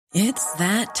It's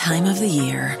that time of the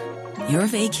year. Your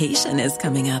vacation is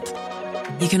coming up.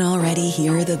 You can already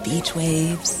hear the beach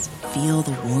waves, feel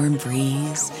the warm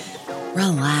breeze,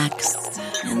 relax,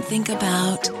 and think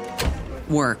about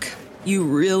work. You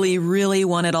really, really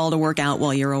want it all to work out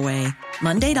while you're away.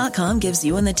 Monday.com gives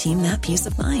you and the team that peace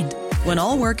of mind. When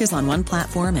all work is on one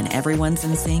platform and everyone's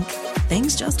in sync,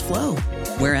 things just flow.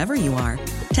 Wherever you are,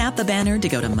 tap the banner to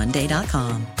go to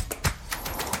Monday.com.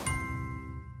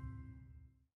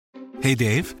 Hey,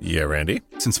 Dave. Yeah, Randy.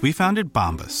 Since we founded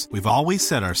Bombas, we've always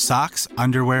said our socks,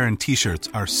 underwear, and T-shirts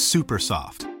are super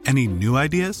soft. Any new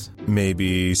ideas?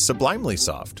 Maybe sublimely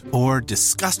soft. Or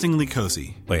disgustingly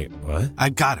cozy. Wait, what?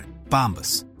 I got it.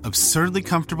 Bombas. Absurdly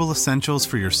comfortable essentials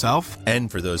for yourself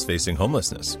and for those facing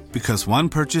homelessness. Because one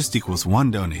purchased equals one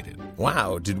donated.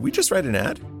 Wow, did we just write an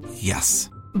ad?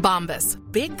 Yes. Bombas.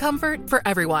 Big comfort for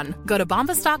everyone. Go to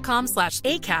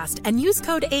bombas.com/ACAST and use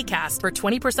code ACAST for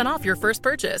 20% off your first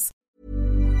purchase.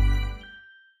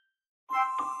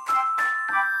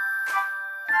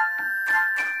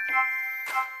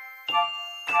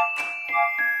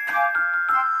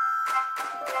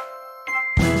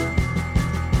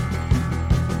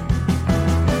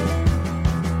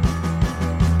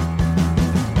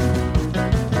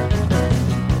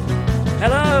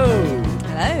 Hello.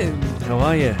 Hello. How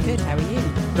are you? Good, how are you?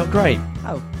 Not great.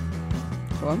 Oh,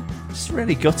 go on. Just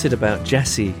really gutted about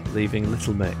Jessie leaving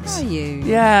Little Mix. Are you?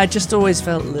 Yeah, I just always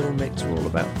felt Little Mix were all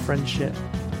about friendship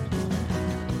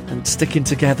and sticking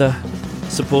together,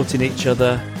 supporting each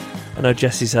other. I know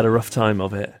Jessie's had a rough time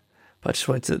of it, but I just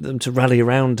wanted them to rally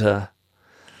around her.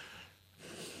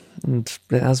 And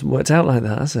it hasn't worked out like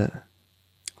that, has it?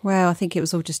 Well, I think it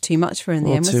was all just too much for her in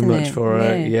the end, Too wasn't much it? for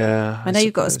her, yeah. I know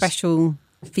you've got a suppose. special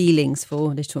feelings for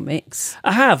Little Mix.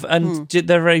 I have, and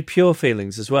they're very pure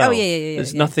feelings as well. Oh, yeah.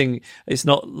 There's yeah. nothing, it's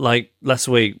not like last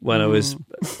week when I was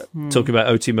talking about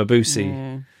Oti Mabuse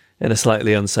in a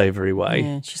slightly unsavoury way.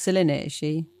 Yeah, she's still in it, is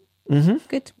she? Mm-hmm.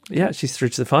 Good. Yeah, she's through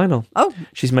to the final. Oh,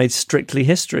 She's made Strictly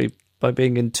history by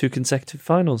being in 2 consecutive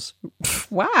finals.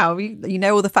 wow. You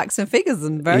know all the facts and figures.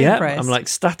 I'm very impressed. I'm like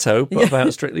Stato, but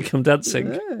about Strictly Come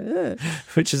Dancing,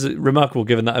 which is remarkable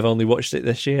given that I've only watched it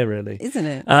this year, really. Isn't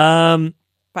it?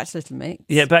 Back to Little Mix.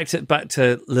 Yeah, back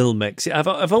to Lil Mix. Yeah,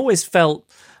 I've always felt,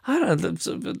 I don't know,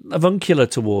 sort of avuncular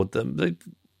toward them. I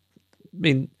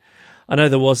mean, I know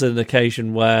there was an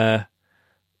occasion where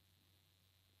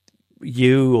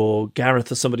you or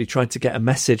Gareth or somebody tried to get a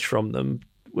message from them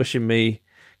wishing me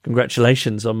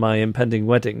congratulations on my impending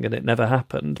wedding, and it never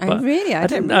happened. Oh, But really? I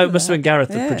didn't don't know. It remember must have been that. Gareth,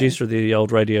 the Yeah. producer of the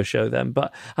old radio show then.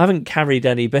 But I haven't carried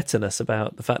any bitterness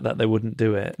about the fact that they wouldn't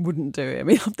do it. Wouldn't do it. I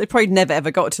mean, they probably never ever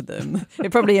got to them.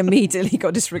 It probably immediately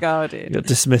got disregarded. Got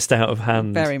dismissed out of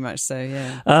hand. Very much so,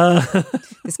 yeah.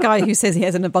 This guy who says he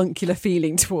has an avuncular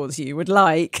feeling towards you would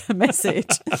like a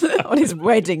message on his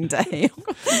wedding day.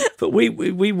 But we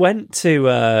went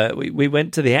to we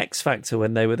went to the X Factor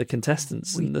when they were the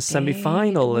contestants in the did,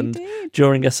 semi-final, we and did.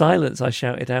 during a silence I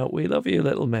shouted out, "We love you,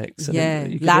 Little Mix." And Yeah,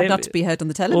 you could loud hear enough it. to be heard on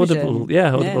the television.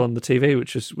 Audible on the TV,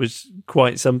 which was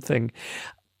quite something.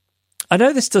 I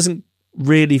know this doesn't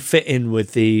really fit in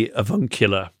with the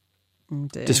avuncular Oh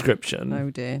dear. description. Oh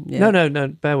dear. Yeah. No,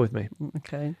 bear with me.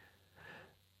 Okay.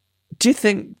 Do you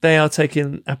think they are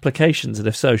taking applications? And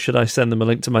if so, should I send them a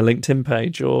link to my LinkedIn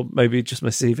page or maybe just my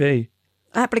CV?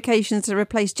 Applications to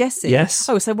replace Jessie. Yes.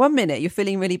 Oh, so 1 minute you're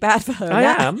feeling really bad for her. I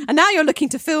Now- am. And now you're looking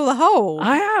to fill the hole.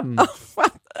 I am. Oh, wow.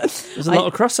 There's a lot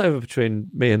of crossover between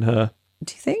me and her.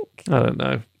 Do you think? I don't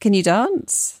know. Can you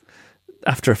dance?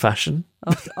 After a fashion.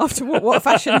 After what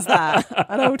fashion's that?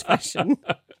 An old fashion.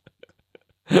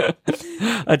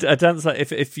 I dance like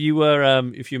if you were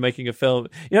making a film,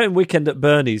 in Weekend at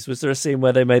Bernie's, was there a scene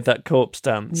where they made that corpse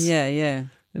dance? Yeah.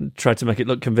 And tried to make it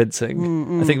look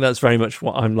convincing. I think that's very much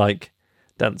what I'm like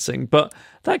dancing, but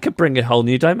that could bring a whole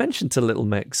new dimension to Little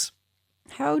Mix.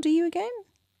 How old are you again?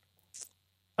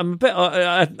 I'm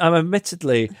I'm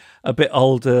admittedly a bit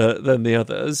older than the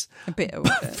others, A bit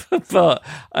older. but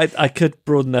I could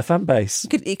broaden their fan base.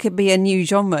 It could be a new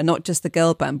genre, not just the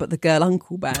girl band, but the girl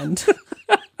uncle band.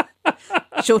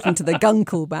 Shortened to the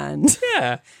Gunkle band.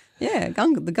 Yeah. Yeah, the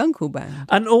Gunkle band.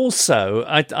 And also,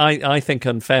 I think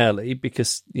unfairly,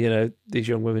 because these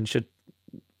young women should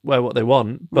wear what they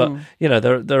want, but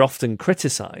they're often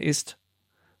criticised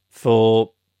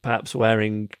for perhaps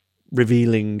wearing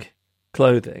revealing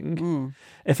clothing.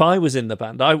 If I was in the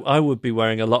band, I would be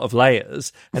wearing a lot of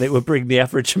layers, and it would bring the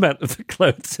average amount of the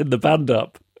clothes in the band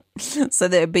up. So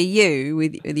that would be you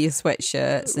with your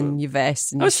sweatshirts and your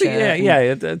vest and I your was thinking,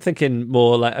 shirt. I'm thinking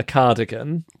more like a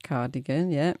cardigan.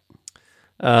 Cardigan, yeah.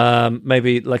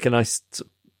 Maybe like a nice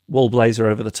wool blazer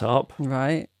over the top.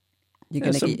 Right. You're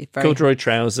going to some get very, corduroy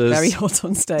trousers. very hot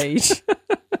on stage.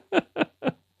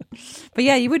 But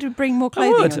yeah, you would bring more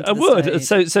clothing. I would.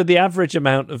 So the average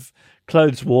amount of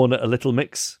clothes worn at a Little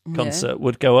Mix concert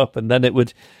would go up, and then it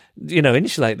would,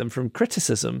 insulate them from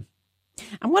criticism.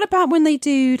 And what about when they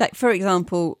do, like, for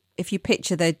example, if you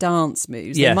picture their dance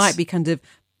moves, they might be kind of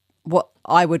what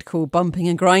I would call bumping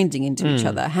and grinding into each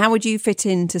other. How would you fit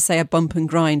into, say, a bump and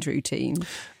grind routine?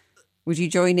 Would you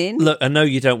join in? Look, I know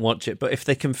you don't watch it, but if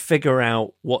they can figure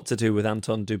out what to do with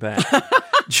Anton Dubé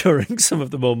during some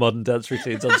of the more modern dance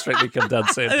routines on Strictly Come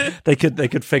Dancing, they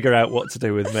could figure out what to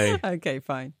do with me. Okay,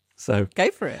 fine. So go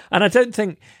for it. And I don't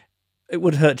think it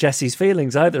would hurt Jessie's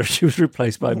feelings either if she was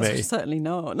replaced by me. Certainly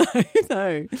not.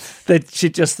 No.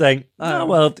 She'd just think,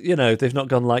 they've not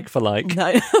gone like for like.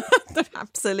 No,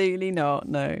 absolutely not.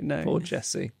 No. Poor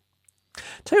Jessie.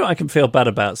 Tell you what I can feel bad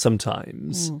about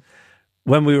sometimes.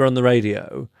 When we were on the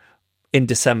radio in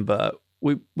December,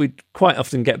 we'd quite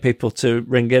often get people to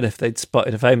ring in if they'd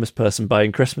spotted a famous person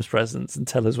buying Christmas presents and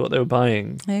tell us what they were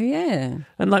buying. Oh, yeah.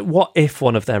 And like, what if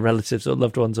one of their relatives or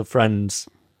loved ones or friends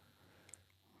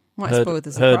might spoil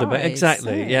the surprise. Heard about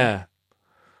exactly, yeah.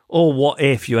 Or what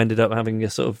if you ended up having a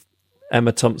sort of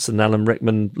Emma Thompson, Alan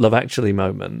Rickman Love Actually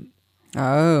moment?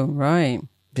 Oh, right.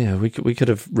 Yeah, we could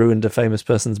have ruined a famous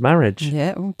person's marriage.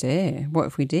 Yeah, oh dear. What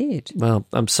if we did? Well,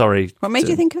 I'm sorry. What made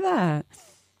you think of that?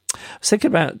 I was thinking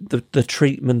about the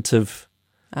treatment of...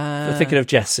 thinking of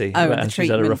Jessie, and she's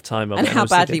had a rough time of and it. how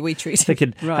badly we treat her.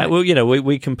 Thinking, right.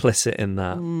 we complicit in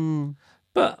that.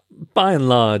 But by and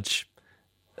large,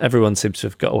 everyone seems to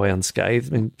have got away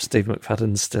unscathed. I mean, Steve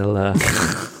McFadden's still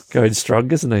going strong,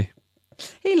 isn't he?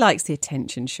 He likes the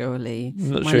attention, surely. I'm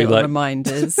not My sure he little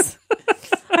reminders.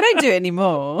 I don't do it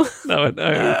anymore. No, I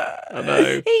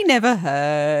know. He never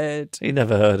heard. He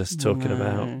never heard us talking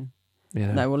about.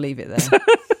 Yeah. No, we'll leave it there.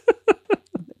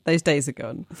 Those days are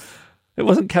gone. It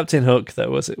wasn't Captain Hook, though,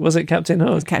 was it? Was it Captain Hook?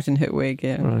 It was Captain Hookwig,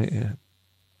 yeah. Right, yeah.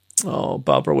 Oh,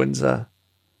 Barbara Windsor.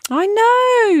 I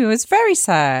know. It was very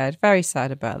sad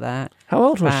about that. How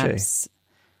old was Perhaps,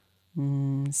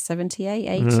 she? 78,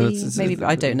 80, maybe.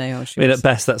 I don't know how she was. was. At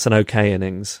best, that's an okay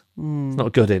innings. It's not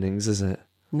a good innings, is it?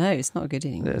 No, it's not a good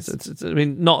innings.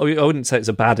 I wouldn't say it's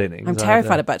a bad innings. I'm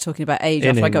terrified about talking about age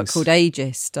after I got Innings. called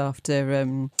ageist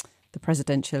after the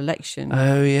presidential election.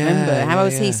 Oh, yeah. Remember? How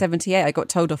was he 78? I got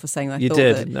told off for saying that. You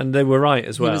did, and they were right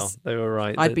as well. They were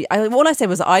right. All I said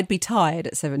was I'd be tired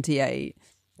at 78.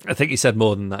 I think you said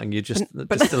more than that, and you're just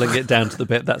distilling it down to the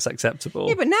bit that's acceptable.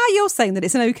 Yeah, but now you're saying that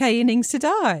it's an okay innings to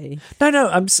die. No,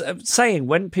 I'm saying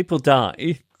when people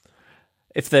die,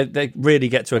 if they really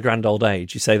get to a grand old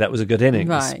age, you say that was a good innings.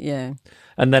 Right, yeah.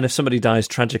 And then if somebody dies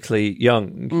tragically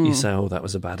young, you say, oh, that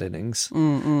was a bad innings. So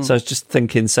I was just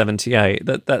thinking 78,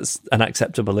 that's an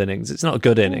acceptable innings. It's not a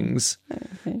good innings.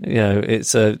 Okay.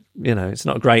 It's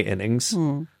not a great innings,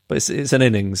 but it's an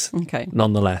innings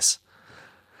nonetheless.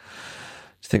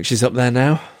 Do you think she's up there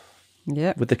now?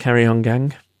 Yeah. With the Carry On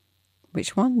gang?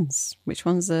 Which ones? Are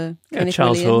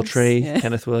Charles Williams? Hawtrey,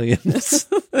 Kenneth Williams.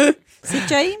 Sid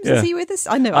James, is he with us?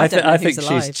 I don't know I who's think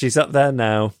alive. she's up there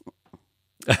now.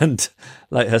 And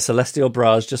like her celestial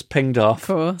bra's just pinged off. Of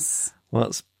course.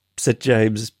 Whilst Sid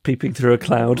James peeping through a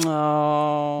cloud.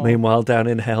 Oh. Meanwhile, down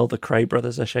in hell, the Cray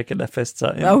brothers are shaking their fists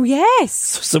at him. Oh,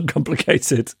 yes. There's a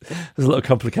lot of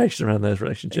complication around those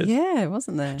relationships. Yeah,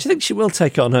 wasn't there? Do you think she will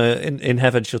take on her, in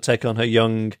heaven, she'll take on her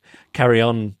young Carry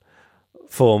On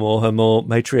form or her more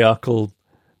matriarchal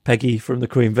Peggy from the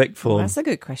Queen Vic form? Well, that's a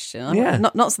good question. Yeah.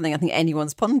 Not something I think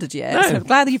anyone's pondered yet. No. So I'm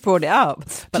glad that you brought it up.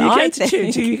 But do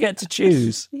you get to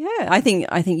choose? Yeah, I think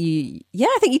you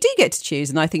do get to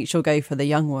choose, and I think she'll go for the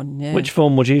young one. Yeah. Which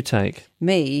form would you take?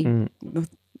 Me,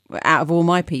 out of all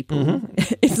my people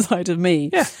inside of me,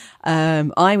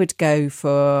 I would go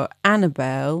for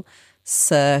Annabelle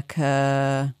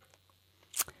circa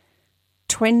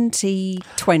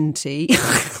 2020.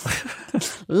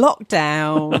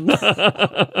 Lockdown,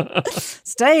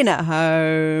 staying at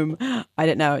home. I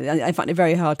don't know. I find it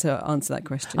very hard to answer that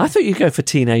question. I thought you'd go for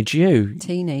teenage you.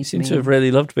 Teenage You seem me. to have really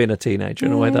loved being a teenager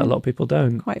in a way that a lot of people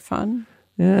don't. Quite fun.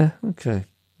 Yeah, okay.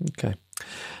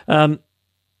 On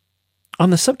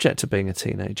the subject of being a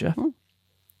teenager,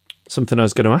 something I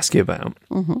was going to ask you about.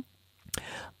 Mm-hmm.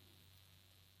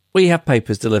 We have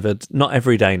papers delivered, not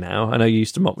every day now. I know you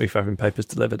used to mock me for having papers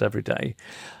delivered every day,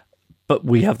 but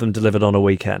we have them delivered on a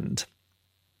weekend.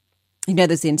 You know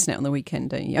there's the internet on the weekend,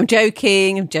 don't you? I'm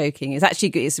joking. It's actually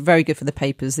good. It's very good for the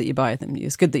papers that you buy them.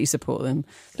 It's good that you support them.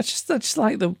 I just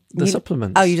like the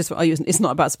supplements. It's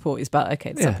not about support, it's about,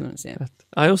 the supplements, yeah.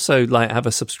 I also have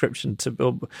a subscription to, I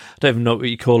don't even know what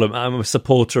you call them. I'm a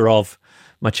supporter of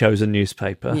my chosen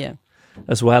newspaper. Yeah.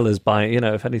 as well as buying.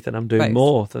 If anything, I'm doing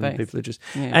more than people who just.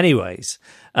 Yeah. Anyways,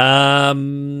 I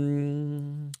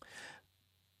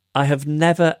have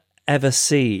never ever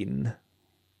seen,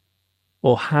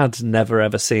 or had never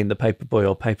ever seen, the Paperboy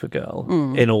or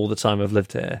Papergirl in all the time I've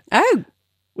lived here. Oh.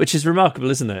 Which is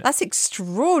remarkable, isn't it? That's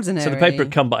extraordinary. So the paper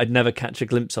had come, but I'd never catch a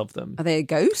glimpse of them. Are they a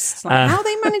ghost? How are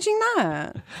they managing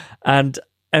that? And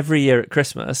every year at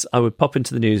Christmas, I would pop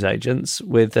into the newsagents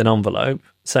with an envelope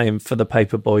saying for the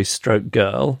Paperboy /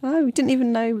 girl. Oh, we didn't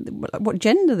even know what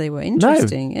gender they were.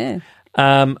 Interesting, yeah.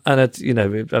 And I'd,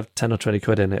 have 10 or 20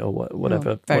 quid in it or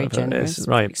whatever. Very whatever generous, it is.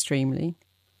 Right. Extremely.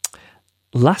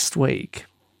 Last week,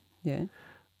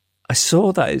 I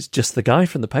saw that it's just the guy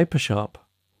from the paper shop,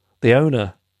 the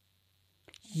owner.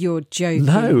 You're joking.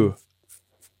 No.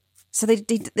 So they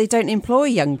don't employ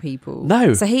young people?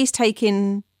 No. So he's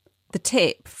taking the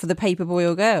tip for the Paperboy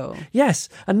or girl? Yes.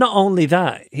 And not only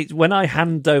that, when I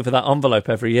hand over that envelope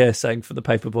every year saying for the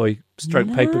Paperboy /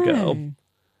 Papergirl,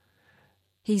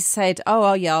 he said,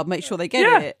 oh, yeah, I'll make sure they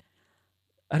get it.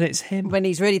 And it's him. When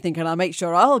he's really thinking, I'll make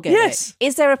sure I'll get it.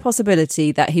 Is there a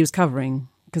possibility that he was covering?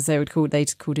 Because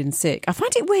they'd called in sick. I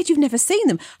find it weird you've never seen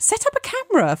them. Set up a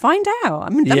camera, find out.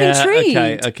 I'm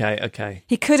intrigued. Okay.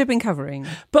 He could have been covering.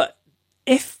 But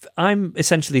if I'm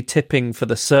essentially tipping for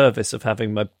the service of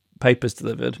having my papers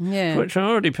delivered, which I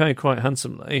already pay quite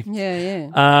handsomely,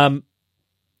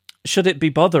 should it be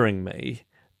bothering me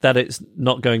that it's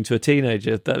not going to a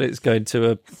teenager, that it's going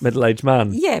to a middle-aged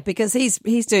man? Yeah, because he's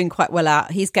doing quite well out.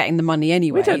 He's getting the money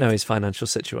anyway. We don't know his financial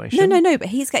situation. No, but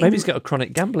he's getting... Maybe he's got a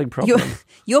chronic gambling problem.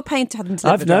 You're paying to have them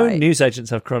delivered. I've known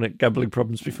newsagents have chronic gambling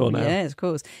problems before now. Yes, of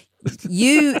course.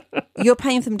 You're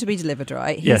paying for them to be delivered,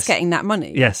 right? He's getting that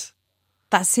money. Yes.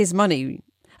 That's his money.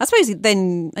 I suppose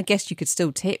then, I guess you could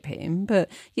still tip him,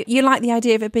 but you like the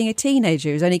idea of it being a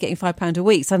teenager who's only getting £5 a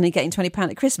week, suddenly getting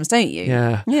 £20 at Christmas, don't you?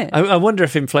 Yeah. I wonder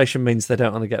if inflation means they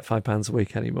don't only get £5 a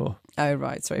week anymore. Oh,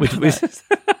 right. Sorry.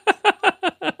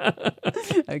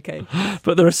 Okay.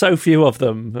 But there are so few of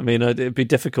them. I mean, it'd be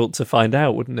difficult to find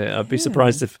out, wouldn't it? I'd be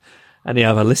surprised if any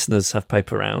of our listeners have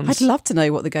paper rounds. I'd love to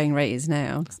know what the going rate is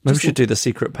now. Maybe we should do the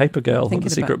secret paper girl or the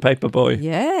secret paper boy.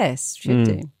 Yes, should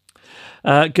do.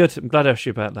 Good. I'm glad I asked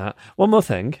you about that. One more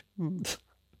thing. I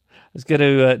was going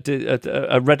to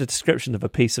I read a description of a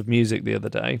piece of music the other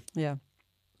day. Yeah.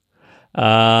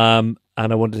 And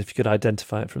I wondered if you could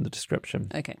identify it from the description.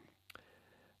 Okay.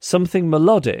 Something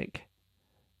melodic,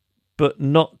 but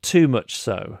not too much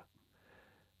so.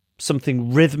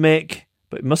 Something rhythmic,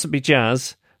 but it mustn't be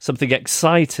jazz. Something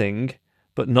exciting,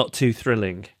 but not too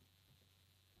thrilling.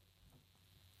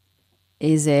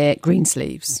 Is it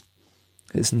Greensleeves?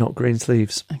 It's not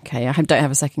Greensleeves. Okay, I don't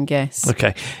have a second guess.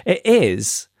 Okay. It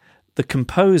is the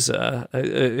composer,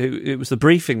 it was the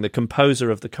briefing the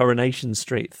composer of the Coronation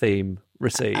Street theme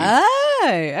received.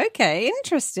 Oh, okay,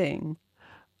 interesting.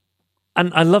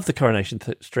 And I love the Coronation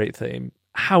Street theme.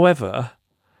 However,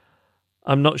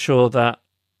 I'm not sure that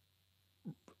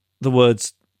the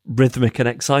words rhythmic and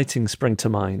exciting spring to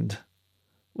mind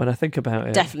when I think about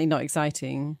it. Definitely not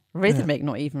exciting. Rhythmic,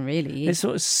 not even really. It's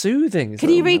sort of soothing. Can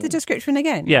you read the description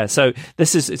again? Yeah, so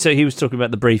he was talking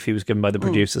about the brief he was given by the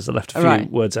producers. I left a few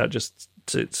words out just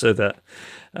so that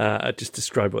I just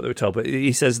describe what they were told. But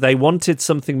he says they wanted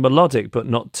something melodic, but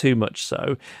not too much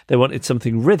so. They wanted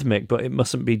something rhythmic, but it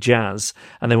mustn't be jazz.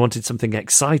 And they wanted something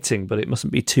exciting, but it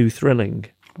mustn't be too thrilling.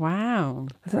 Wow.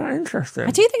 Is that interesting?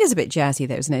 I do think it's a bit jazzy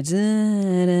though, isn't it?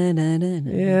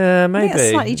 Yeah, maybe.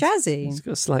 Yeah, slightly jazzy. It's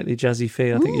got a slightly jazzy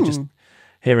feel. I think you're just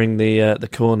hearing the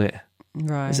cornet.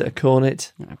 Right. Is it a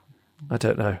cornet? No. I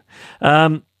don't know.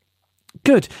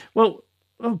 Good. Well,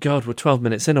 oh God, we're 12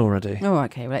 minutes in already. Oh,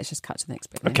 okay. Well, let's just cut to the next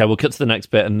bit. Then. Okay, we'll cut to the next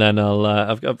bit and then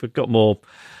I've got more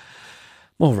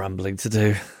rambling to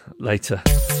do later.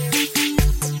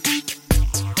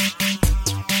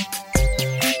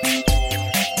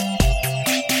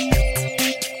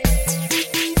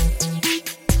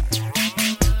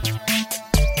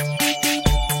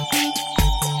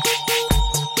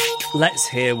 Let's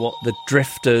hear what the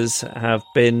drifters have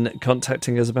been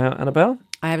contacting us about, Annabelle.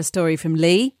 I have a story from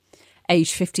Lee,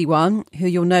 age 51, who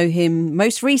you'll know him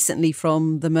most recently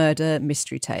from the Murder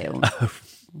Mystery Tale. Oh,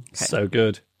 okay. So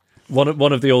good.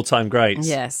 One of the all-time greats.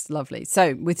 Yes, lovely.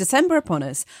 So, with December upon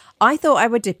us, I thought I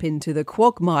would dip into the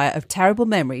quagmire of terrible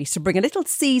memories to bring a little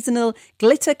seasonal,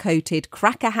 glitter-coated,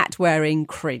 cracker hat-wearing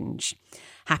cringe.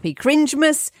 Happy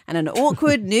Cringemas and an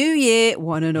awkward New Year,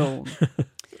 one and all.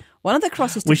 One of the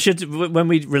crosses... We should, when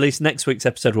we release next week's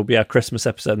episode, will be our Christmas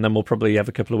episode, and then we'll probably have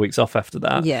a couple of weeks off after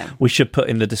that. Yeah. We should put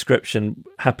in the description,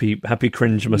 happy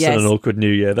Cringemas and an awkward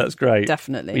New Year. That's great.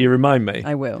 Definitely. Will you remind me?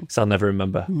 I will. Because I'll never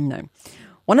remember. No.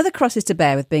 One of the crosses to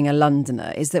bear with being a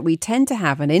Londoner is that we tend to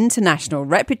have an international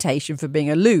reputation for being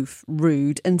aloof,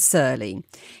 rude and surly.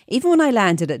 Even when I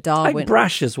landed at Darwin... Like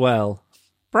brash as well.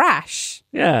 Brash?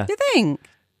 Yeah. Do you think?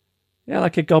 Yeah,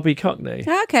 like a gobby cockney.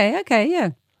 Okay, yeah.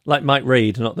 Like Mike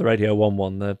Reid, not the Radio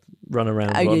 1-1, the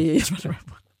run-around one. Yeah.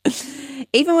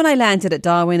 Even when I landed at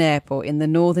Darwin Airport in the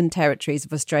Northern Territories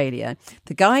of Australia,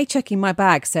 the guy checking my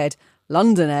bag said,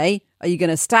 "London, eh? Are you going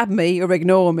to stab me or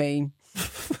ignore me?"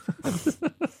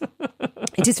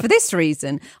 It is for this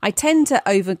reason I tend to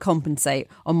overcompensate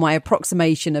on my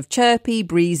approximation of chirpy,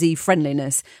 breezy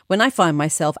friendliness when I find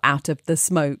myself out of the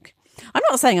smoke. I'm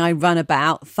not saying I run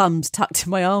about, thumbs tucked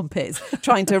in my armpits,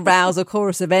 trying to rouse a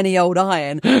chorus of any old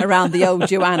iron around the old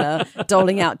Joanna,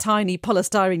 doling out tiny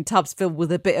polystyrene tubs filled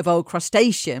with a bit of old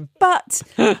crustacean. But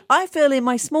I feel in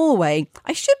my small way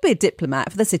I should be a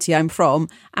diplomat for the city I'm from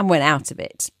and went out of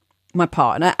it. My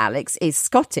partner, Alex, is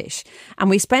Scottish, and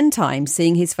we spend time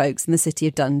seeing his folks in the city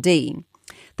of Dundee.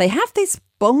 They have this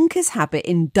bonkers habit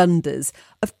in Dundas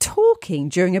of talking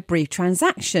during a brief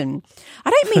transaction. I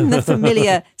don't mean the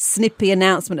familiar snippy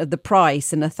announcement of the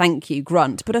price and a thank you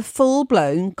grunt, but a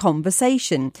full-blown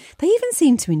conversation. They even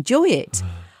seem to enjoy it.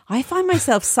 I find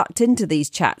myself sucked into these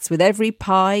chats with every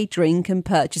pie, drink and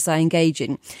purchase I engage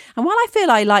in. And while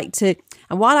I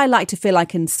like to feel I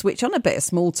can switch on a bit of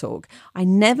small talk, I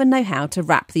never know how to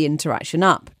wrap the interaction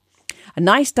up. A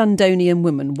nice Dundonian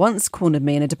woman once cornered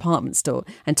me in a department store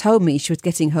and told me she was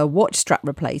getting her watch strap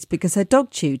replaced because her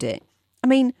dog chewed it. I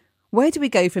mean, where do we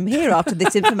go from here after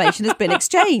this information has been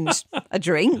exchanged? A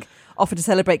drink? Offer to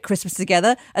celebrate Christmas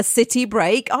together? A city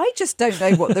break? I just don't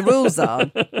know what the rules are.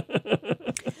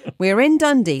 We were in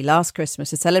Dundee last Christmas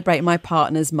to celebrate my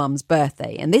partner's mum's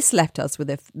birthday, and this left us with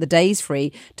the days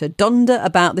free to donder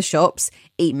about the shops,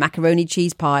 eat macaroni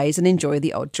cheese pies and enjoy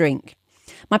the odd drink.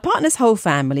 My partner's whole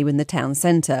family were in the town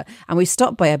centre, and we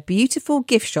stopped by a beautiful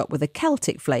gift shop with a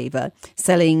Celtic flavour,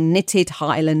 selling knitted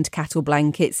Highland cattle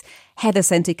blankets,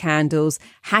 heather-scented candles,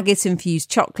 haggis-infused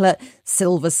chocolate,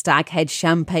 silver stag head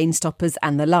champagne stoppers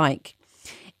and the like.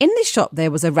 In this shop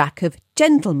there was a rack of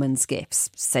gentlemen's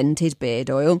gifts, scented beard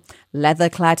oil,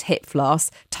 leather-clad hip flasks,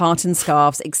 tartan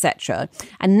scarves, etc.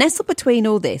 And nestled between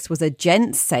all this was a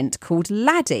gent's scent called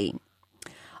Laddie.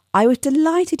 I was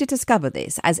delighted to discover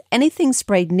this, as anything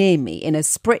sprayed near me in a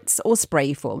spritz or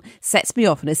spray form sets me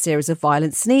off in a series of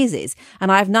violent sneezes,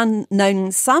 and I have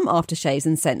known some aftershaves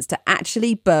and scents to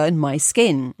actually burn my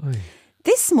skin. Oy.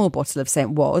 This small bottle of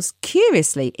scent was,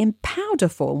 curiously, in powder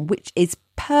form, which is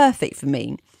perfect for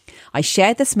me. I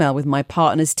shared the smell with my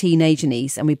partner's teenage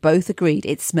niece, and we both agreed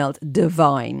it smelled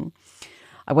divine.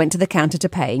 I went to the counter to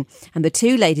pay, and the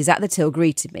two ladies at the till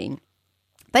greeted me.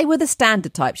 They were the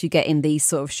standard types you get in these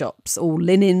sort of shops, all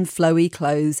linen, flowy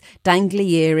clothes, dangly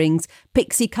earrings,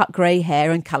 pixie-cut grey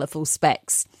hair and colourful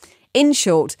specs. In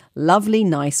short, lovely,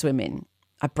 nice women.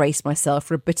 I braced myself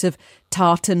for a bit of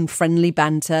tartan-friendly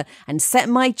banter and set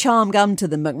my charm gum to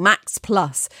the McMax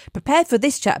Plus, prepared for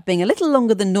this chat being a little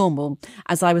longer than normal,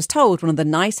 as I was told one of the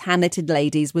nice hand-knitted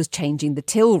ladies was changing the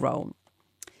till roll.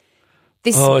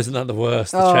 Isn't that the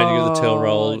worst? The changing of the till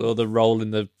roll or the roll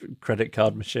in the credit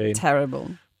card machine.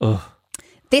 Terrible.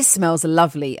 This smells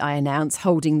lovely, I announced,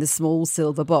 holding the small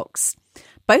silver box.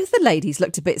 Both the ladies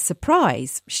looked a bit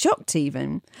surprised, shocked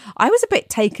even. I was a bit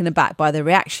taken aback by the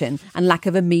reaction and lack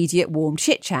of immediate warm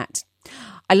chit-chat.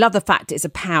 I love the fact it's a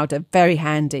powder, very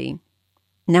handy.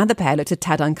 Now the pair looked a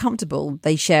tad uncomfortable.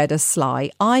 They shared a sly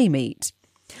eye meet.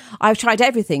 I've tried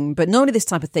everything, but normally this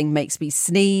type of thing makes me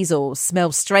sneeze or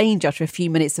smell strange after a few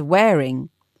minutes of wearing.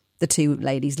 The two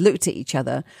ladies looked at each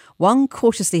other, one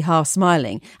cautiously half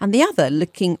smiling and the other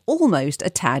looking almost a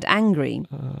tad angry.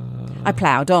 I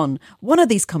ploughed on. One of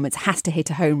these comments has to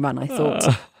hit a home run, I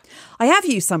thought. I have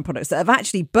used some products that have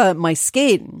actually burnt my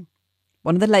skin.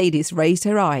 One of the ladies raised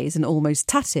her eyes and almost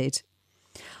tutted.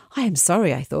 I am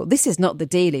sorry, I thought. This is not the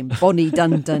deal in Bonnie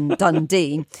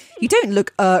Dundee. You don't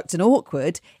look irked and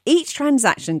awkward. Each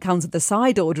transaction comes with a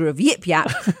side order of yip yap.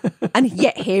 And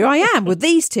yet here I am with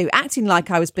these two acting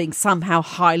like I was being somehow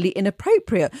highly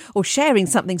inappropriate or sharing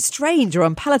something strange or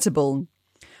unpalatable.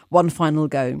 One final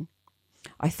go.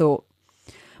 I thought,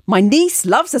 my niece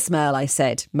loves the smell, I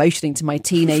said, motioning to my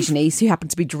teenage niece who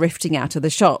happened to be drifting out of the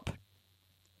shop.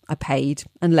 I paid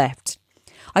and left.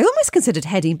 I almost considered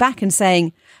heading back and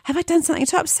saying, have I done something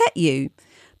to upset you?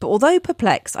 But although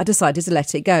perplexed, I decided to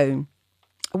let it go.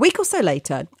 A week or so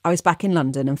later, I was back in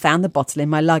London and found the bottle in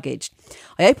my luggage.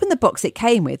 I opened the box it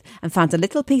came with and found a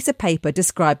little piece of paper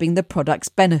describing the product's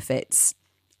benefits.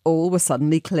 All was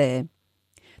suddenly clear.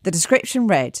 The description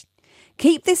read,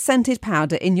 Keep this scented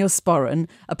powder in your sporran.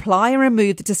 Apply and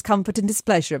remove the discomfort and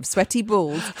displeasure of sweaty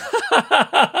balls.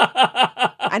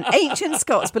 And ancient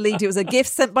Scots believed it was a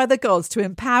gift sent by the gods to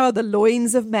empower the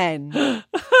loins of men.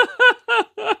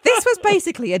 This was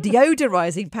basically a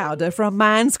deodorising powder for a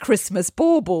man's Christmas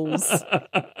baubles.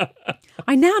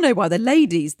 I now know why the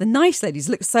nice ladies,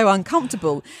 looked so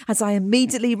uncomfortable as I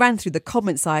immediately ran through the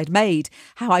comments I had made,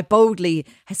 how I boldly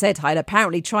said I had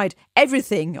apparently tried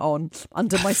everything on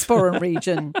under my sporran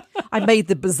region. I made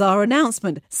the bizarre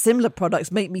announcement, similar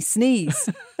products make me sneeze.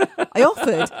 I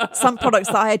offered some products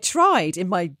that I had tried in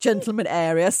my gentleman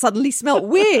area suddenly smelt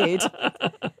weird.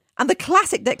 And the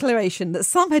classic declaration that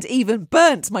some had even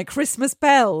burnt my Christmas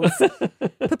bells.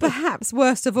 But perhaps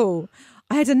worst of all,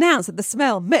 I had announced that the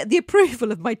smell met the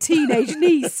approval of my teenage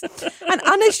niece and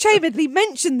unashamedly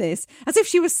mentioned this as if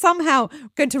she was somehow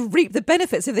going to reap the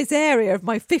benefits of this area of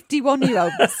my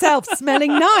 51-year-old self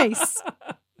smelling nice.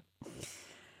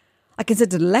 I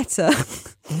considered a letter,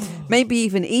 maybe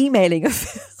even emailing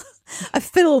a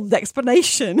filmed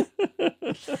explanation.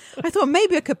 I thought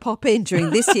maybe I could pop in during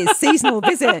this year's seasonal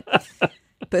visit,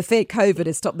 but feared COVID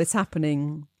had stopped this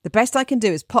happening. The best I can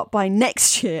do is pop by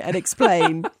next year and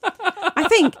explain. I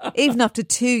think even after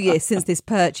 2 years since this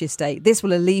purchase date, this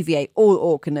will alleviate all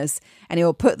awkwardness and it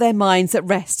will put their minds at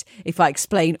rest if I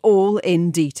explain all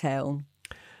in detail.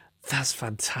 That's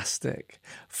fantastic.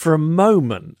 For a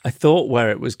moment, I thought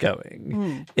where it was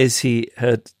going is he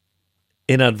had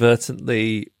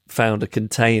inadvertently found a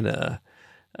container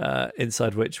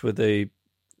inside which were the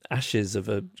ashes of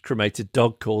a cremated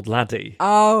dog called Laddie.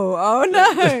 Oh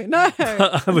no.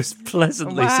 I was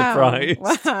pleasantly surprised.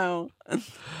 Wow.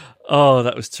 Oh,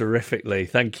 that was terrific, Lee.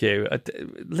 Thank you.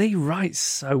 Lee writes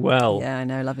so well. Yeah, I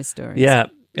know. Love his stories. Yeah.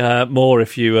 More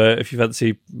if you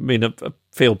fancy. I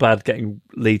feel bad getting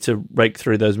Lee to rake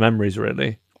through those memories,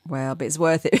 really. Well, but it's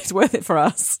worth it. It's worth it for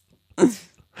us.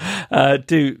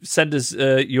 Do send us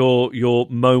your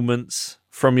moments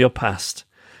from your past,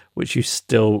 which you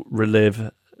still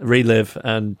relive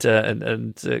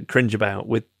and cringe about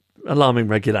with alarming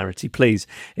regularity. Please,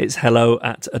 it's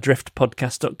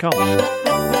hello@adriftpodcast.com.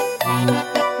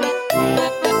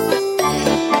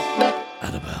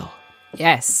 Annabelle.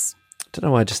 Yes. Don't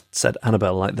know why I just said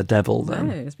Annabelle like the devil then.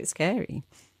 No, it's a bit scary.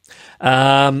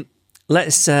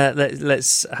 Let's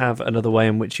have another way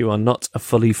in which you are not a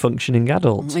fully functioning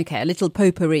adult. Okay, a little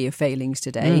potpourri of failings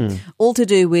today, all to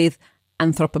do with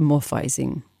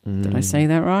anthropomorphizing. Did I say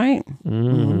that right?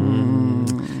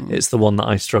 It's the one that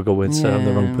I struggle with, so I'm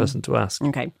the wrong person to ask.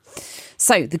 Okay.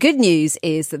 So the good news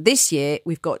is that this year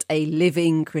we've got a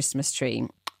living Christmas tree.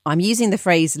 I'm using the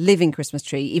phrase living Christmas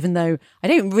tree, even though I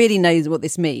don't really know what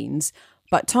this means.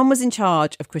 But Tom was in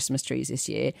charge of Christmas trees this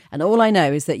year, and all I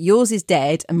know is that yours is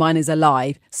dead and mine is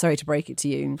alive. Sorry to break it to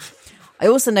you. I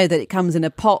also know that it comes in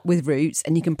a pot with roots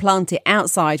and you can plant it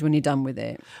outside when you're done with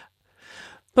it.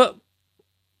 But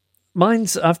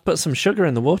I've put some sugar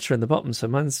in the water in the bottom, so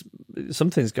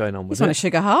something's going on with It's on a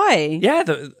sugar high. Yeah,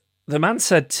 the man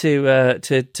said to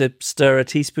stir a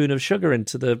teaspoon of sugar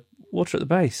into the water at the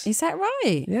base. Is that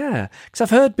right? Yeah, because I've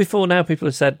heard before now people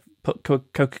have said put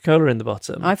Coca-Cola in the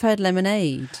bottom. I've heard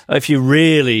lemonade. If you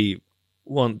really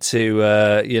want to,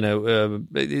 to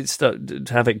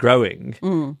have it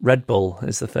growing, Red Bull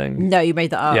is the thing. No, you made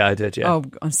that up. Yeah, I did, yeah. Oh,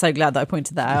 I'm so glad that I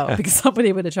pointed that out because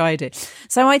somebody would have tried it.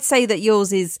 So I'd say that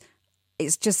yours it's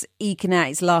just eking out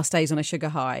its last days on a sugar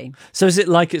high. So is it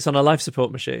like it's on a life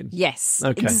support machine? Yes,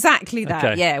 okay. Exactly that.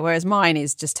 Okay. Yeah, whereas mine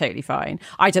is just totally fine.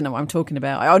 I don't know what I'm talking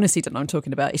about. I honestly don't know what I'm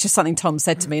talking about. It's just something Tom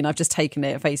said to me and I've just taken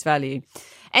it at face value.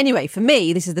 Anyway, for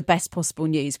me, this is the best possible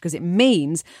news because it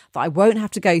means that I won't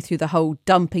have to go through the whole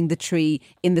dumping the tree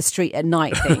in the street at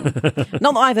night thing.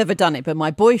 Not that I've ever done it, but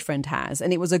my boyfriend has.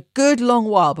 And it was a good long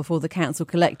while before the council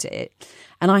collected it.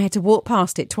 And I had to walk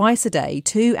past it twice a day,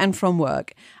 to and from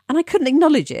work. And I couldn't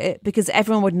acknowledge it because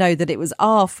everyone would know that it was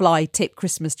our fly-tipped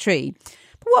Christmas tree.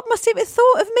 But what must it have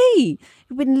thought of me?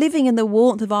 We've been living in the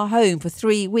warmth of our home for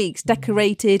 3 weeks,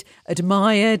 decorated,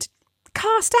 admired,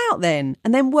 cast out then,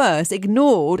 and then worse,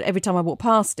 ignored every time I walk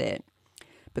past it.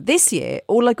 But this year,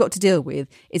 all I got to deal with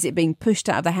is it being pushed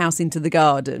out of the house into the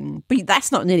garden. But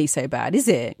that's not nearly so bad, is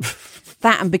it?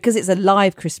 That, and because it's a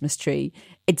live Christmas tree,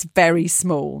 it's very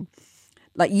small.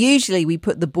 Like usually we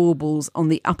put the baubles on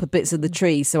the upper bits of the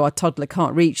tree so our toddler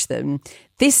can't reach them.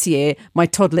 This year, my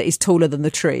toddler is taller than the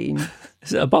tree.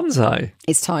 Is it a bonsai?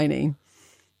 It's tiny.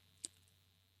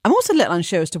 I'm also a little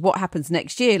unsure as to what happens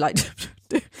next year. Like,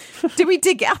 do we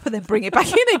dig it up and then bring it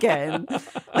back in again?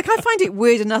 Like, I find it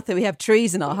weird enough that we have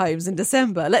trees in our homes in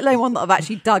December, let alone one that I've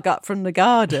actually dug up from the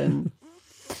garden.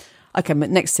 Okay,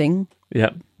 next thing.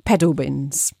 Yeah. Pedal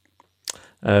bins.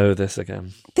 Oh, this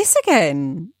again. This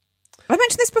again? Have I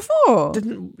mentioned this before?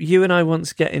 Didn't you and I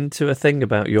once get into a thing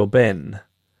about your bin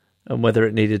and whether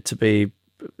it needed to be...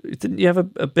 Didn't you have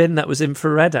a bin that was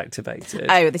infrared activated?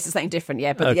 Oh, this is something different,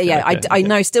 yeah. But Okay. I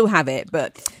know, still have it.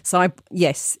 But so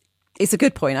yes, it's a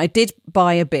good point. I did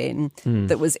buy a bin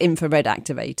that was infrared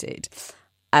activated,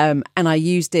 and I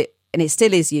used it, and it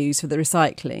still is used for the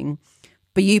recycling.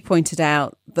 But you pointed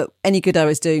out that any good I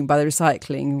was doing by the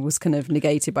recycling was kind of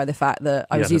negated by the fact that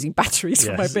I was using batteries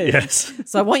for my bin. Yes.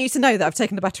 So I want you to know that I've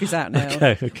taken the batteries out now.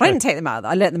 Okay. I didn't take them out.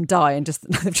 I let them die and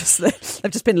they've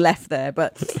just been left there.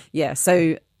 But yeah,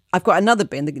 so I've got another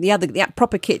bin. The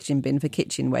proper kitchen bin for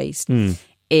kitchen waste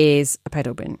is a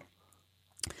pedal bin.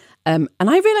 And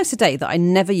I realised today that I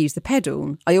never use the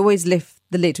pedal. I always lift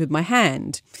the lid with my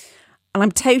hand. And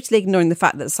I'm totally ignoring the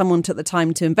fact that someone took the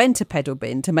time to invent a pedal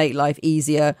bin to make life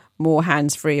easier, more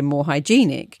hands-free and more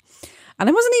hygienic. And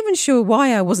I wasn't even sure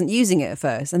why I wasn't using it at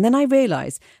first. And then I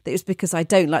realised that it was because I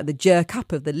don't like the jerk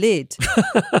up of the lid.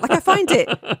 Like I find it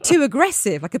too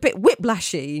aggressive, like a bit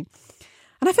whiplashy.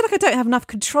 And I feel like I don't have enough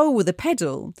control with the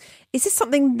pedal. Is this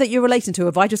something that you're relating to? Or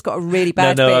have I just got a really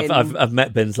bad bin? No, I've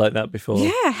met bins like that before.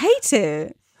 Yeah, I hate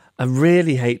it. I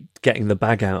really hate getting the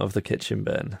bag out of the kitchen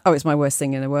bin. Oh, it's my worst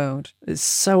thing in the world. It's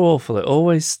so awful. It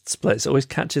always splits. It always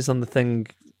catches on the thing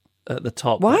at the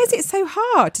top. Why is it so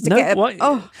hard to get a...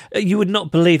 Oh. You would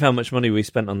not believe how much money we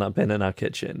spent on that bin in our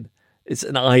kitchen. It's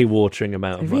an eye-watering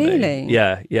amount of money. Really?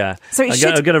 Yeah. So I'm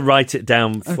going to write it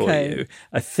down for you.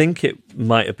 I think it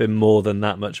might have been more than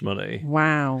that much money.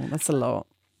 Wow, that's a lot.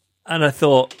 And I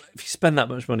thought, if you spend that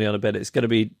much money on a bin, it's going to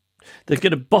be...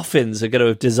 boffins are going to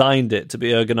have designed it to be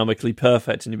ergonomically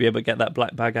perfect and you'll be able to get that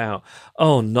black bag out.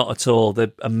 Oh, not at all.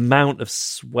 The amount of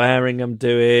swearing I'm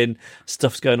doing,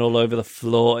 stuff's going all over the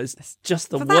floor. It's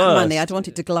just the worst. For that money, I'd want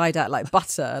it to glide out like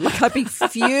butter. Like I'd be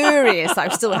furious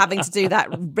that I'm still having to do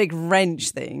that big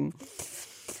wrench thing.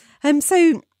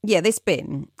 So, yeah, this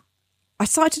bin... I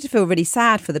started to feel really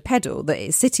sad for the pedal that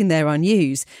it's sitting there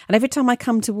unused. And every time I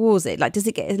come towards it, like, does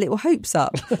it get a little hopes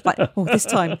up? Like, oh, this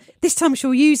time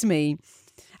she'll use me.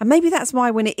 And maybe that's why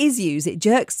when it is used, it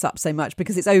jerks up so much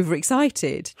because it's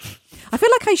overexcited. I feel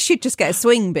like I should just get a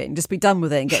swing bin, just be done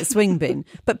with it and get a swing bin.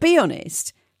 But be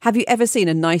honest, have you ever seen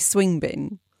a nice swing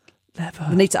bin? Never.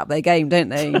 They need to up their game, don't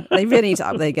they? They really need to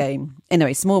up their game.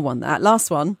 Anyway, small one, that.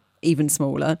 Last one. Even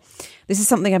smaller. This is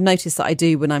something I've noticed that I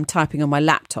do when I'm typing on my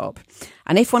laptop.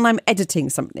 And if when I'm editing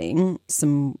something,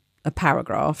 a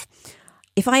paragraph,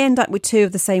 if I end up with two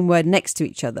of the same word next to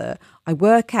each other, I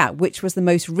work out which was the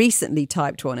most recently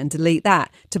typed one and delete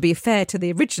that to be fair to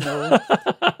the original.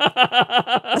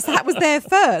 That was there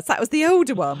first. That was the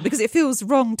older one because it feels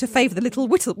wrong to favour the little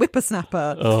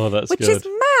whippersnapper. Oh, that's which good. Which is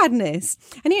madness.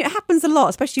 And it happens a lot,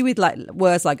 especially with like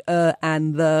words like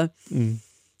and the...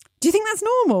 Do you think that's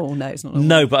normal? No, it's not normal.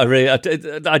 No, but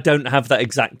I don't have that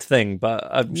exact thing, but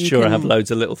I'm sure I have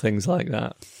loads of little things like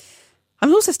that.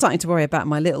 I'm also starting to worry about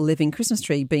my little living Christmas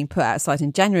tree being put outside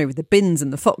in January with the bins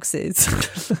and the foxes.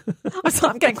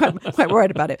 I'm getting quite worried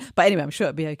about it. But anyway, I'm sure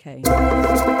it'll be okay.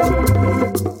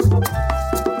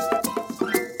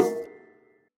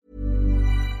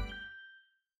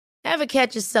 Ever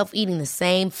catch yourself eating the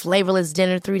same flavorless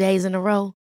dinner 3 days in a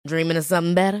row? Dreaming of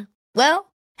something better? Well,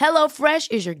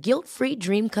 HelloFresh is your guilt-free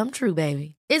dream come true,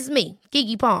 baby. It's me,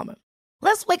 Keke Palmer.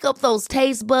 Let's wake up those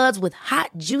taste buds with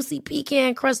hot, juicy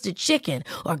pecan-crusted chicken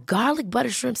or garlic butter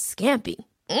shrimp scampi.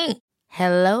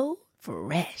 Hello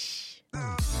Fresh.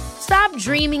 Stop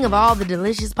dreaming of all the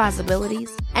delicious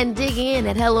possibilities and dig in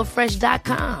at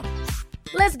HelloFresh.com.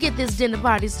 Let's get this dinner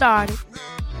party started.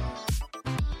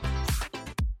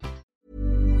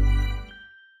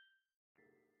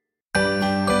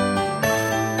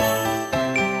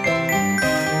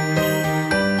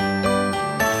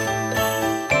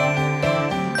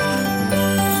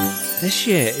 This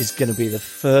year is going to be the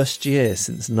first year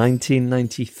since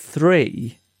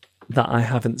 1993 that I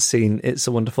haven't seen It's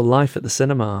a Wonderful Life at the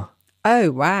cinema.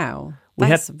 Oh, wow. We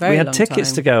had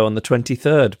tickets to go on the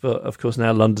 23rd, but of course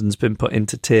now London's been put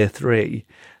into Tier 3.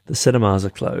 The cinemas are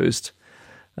closed.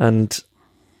 And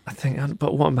I think,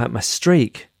 but what about my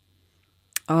streak?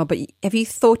 Oh, but have you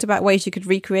thought about ways you could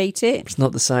recreate it? It's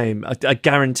not the same. I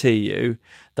guarantee you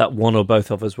that one or both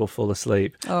of us will fall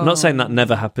asleep. Oh. I'm not saying that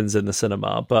never happens in the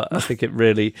cinema, but I think it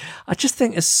really... I just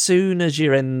think as soon as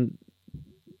you're in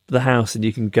the house and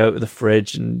you can go to the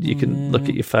fridge and you can look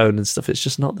at your phone and stuff, it's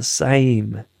just not the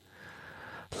same.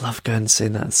 I love going and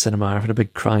seeing that at the cinema. I have a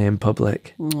big cry in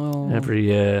public every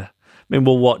year. I mean,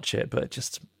 we'll watch it, but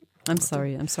just... I'm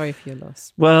sorry for your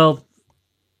loss. Well...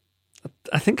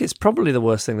 I think it's probably the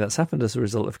worst thing that's happened as a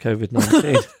result of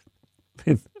COVID-19.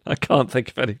 I can't think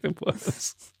of anything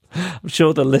worse. I'm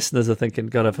sure the listeners are thinking,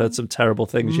 God, I've heard some terrible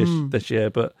things this year,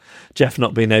 but Jeff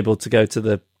not being able to go to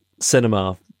the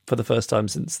cinema for the first time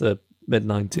since the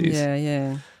mid-90s.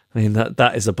 Yeah. I mean,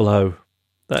 that is a blow.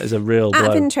 That is a real blow.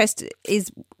 Out of interest, is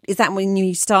that when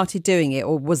you started doing it,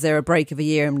 or was there a break of a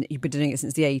year and you've been doing it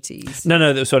since the 80s? No,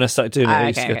 that was when I started doing it. I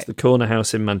used to go to the Corner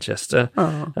House in Manchester,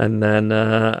 and then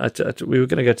we were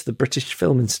going to go to the British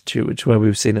Film Institute, which is where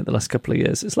we've seen it the last couple of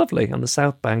years. It's lovely, on the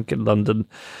South Bank in London.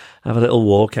 Have a little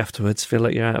walk afterwards, feel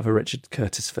like you're out of a Richard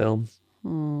Curtis film.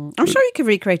 I'm sure you could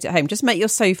recreate it at home. Just make your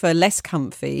sofa less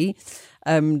comfy.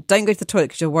 Don't go to the toilet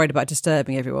because you're worried about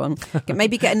disturbing everyone.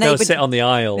 Maybe get a neighbour. Go sit on the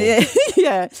aisle.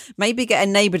 Yeah. Maybe get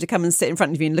a neighbour to come and sit in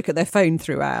front of you and look at their phone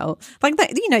throughout. Like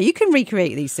that, you can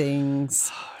recreate these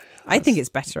things. I think it's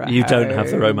better at home. You don't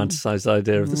have the romanticised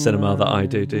idea of the cinema that I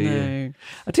do you?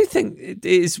 I do think it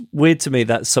is weird to me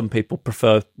that some people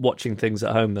prefer watching things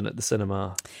at home than at the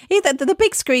cinema. Yeah, the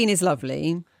big screen is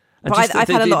lovely. But I've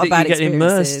had a lot of bad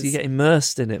experiences. You get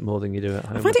immersed in it more than you do at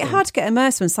home. I find it hard to get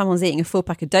immersed when someone's eating a full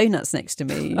pack of donuts next to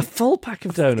me. A full pack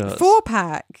of donuts?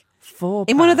 4-pack. 4-pack.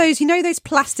 In one of those, those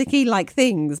plasticky like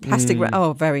things. Plastic.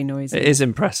 Oh, very noisy. It is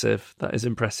impressive. That is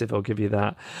impressive. I'll give you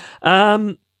that.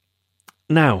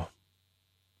 Now,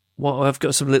 I've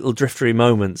got some little driftery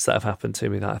moments that have happened to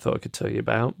me that I thought I could tell you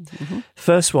about. Mm-hmm.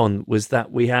 First one was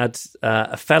that we had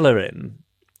a fella in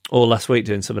all last week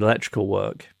doing some electrical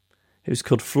work. He was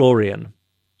called Florian.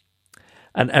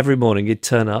 And every morning he'd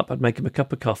turn up, I'd make him a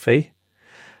cup of coffee.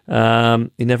 He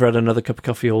never had another cup of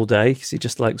coffee all day because he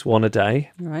just likes one a day.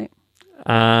 Right.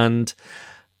 And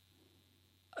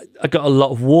I got a lot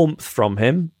of warmth from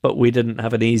him, but we didn't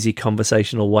have an easy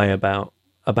conversational way about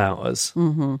us.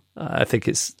 Mm-hmm. I think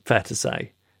it's fair to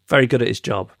say. Very good at his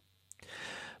job.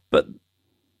 But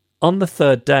on the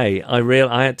third day,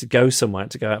 I had to go somewhere,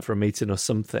 to go out for a meeting or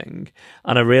something,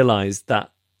 and I realised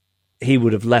that he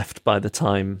would have left by the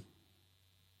time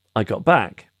I got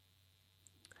back.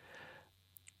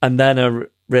 And then I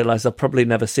realised I'll probably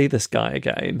never see this guy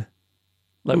again.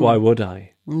 Like, why would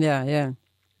I? Yeah.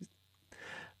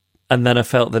 And then I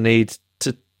felt the need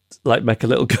to make a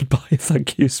little goodbye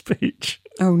thank you speech.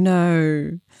 Oh,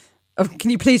 no. Oh, can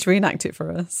you please reenact it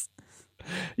for us?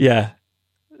 Yeah.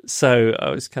 So I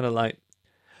was kind of like,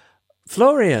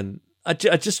 Florian, I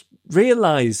just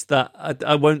realised that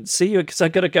I won't see you because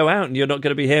I've got to go out and you're not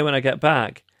going to be here when I get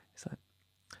back. He's like,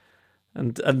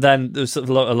 and then there was sort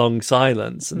of a long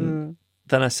silence. And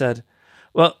then I said,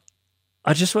 well,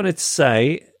 I just wanted to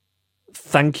say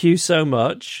thank you so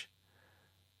much.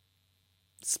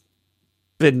 It's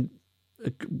been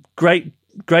a great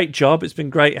job. It's been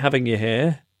great having you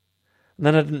here. And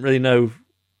then I didn't really know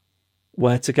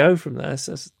where to go from there.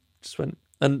 So I just went,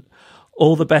 and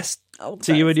all the best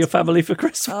to you and your family for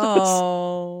Christmas.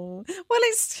 Oh, well,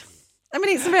 it's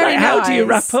very nice. How do you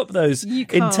wrap up those?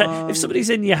 If somebody's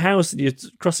in your house and you're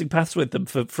crossing paths with them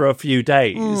for a few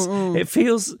days, it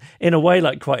feels in a way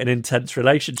like quite an intense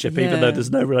relationship, even though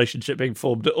there's no relationship being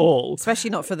formed at all.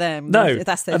 Especially not for them. No, if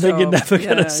that's their I think job. you're never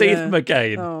going to see them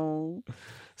again. Oh.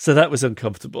 So that was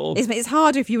uncomfortable. It's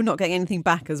harder if you were not getting anything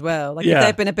back as well. Like if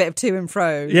there'd been a bit of to and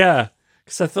fro. Yeah.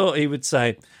 Because I thought he would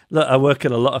say, look, I work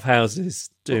in a lot of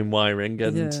houses doing wiring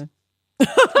and...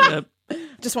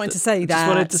 Just wanted to say that. Just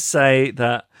wanted to say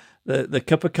that the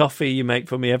cup of coffee you make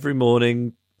for me every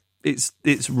morning, it's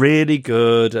really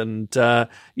good and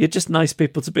you're just nice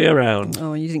people to be around.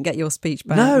 Oh, you didn't get your speech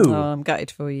back? No. Oh, I'm gutted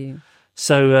for you.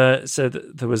 So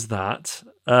there was that.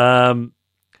 When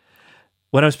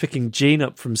I was picking Jean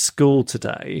up from school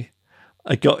today,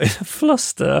 I got in a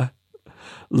fluster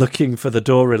looking for the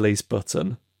door release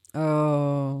button.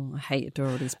 Oh, I hate a door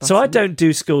release button. So I don't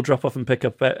do school drop off and pick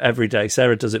up every day.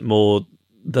 Sarah does it more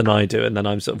than I do, and then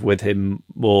I'm sort of with him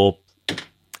more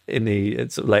in the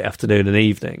sort of late afternoon and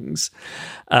evenings.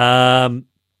 But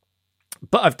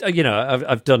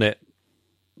I've done it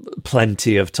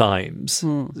plenty of times,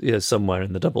 somewhere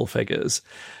in the double figures,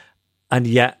 and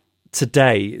yet.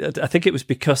 Today, I think it was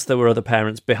because there were other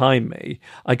parents behind me.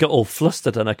 I got all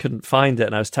flustered and I couldn't find it,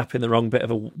 and I was tapping the wrong bit of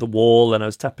the wall, and I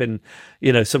was tapping,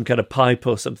 some kind of pipe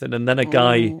or something. And then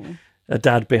a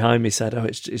dad behind me said, "Oh,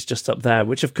 it's just up there,"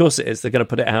 which of course it is. They're going to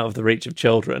put it out of the reach of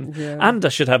children, and I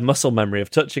should have muscle memory of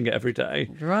touching it every day.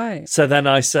 Right. So then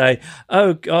I say,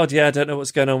 "Oh God, I don't know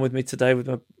what's going on with me today with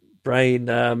my brain."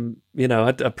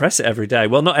 I press it every day.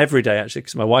 Well, not every day actually,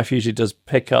 because my wife usually does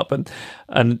pick up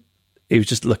and. He was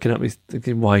just looking at me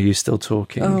thinking, why are you still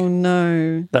talking? Oh,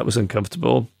 no. That was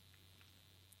uncomfortable.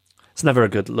 It's never a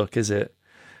good look, is it?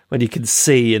 When you can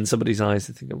see in somebody's eyes,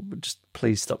 they think, oh, just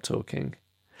please stop talking.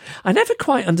 I never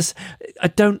quite I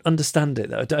don't understand it,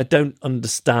 though. I don't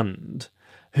understand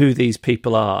who these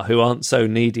people are who aren't so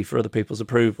needy for other people's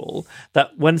approval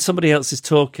that when somebody else is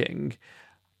talking,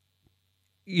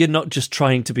 you're not just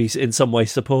trying to be in some way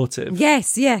supportive.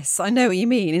 Yes, I know what you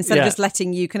mean. Instead of just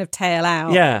letting you kind of tail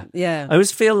out. Yeah. I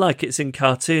always feel like it's in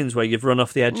cartoons where you've run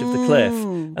off the edge of the cliff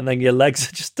and then your legs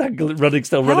are just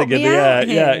running in the air.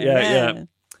 Yeah.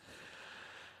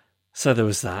 So there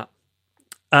was that.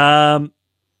 And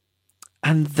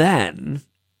then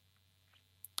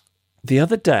the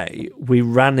other day we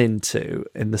ran into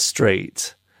in the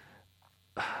street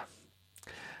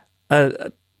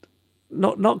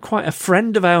not quite a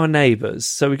friend of our neighbours.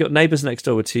 So we got neighbours next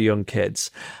door with 2 young kids,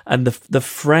 and the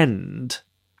friend,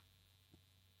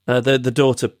 the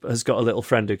daughter has got a little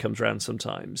friend who comes around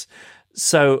sometimes.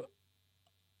 So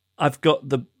I've got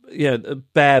the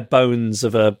bare bones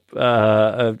of a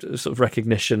sort of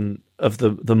recognition of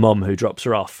the mum who drops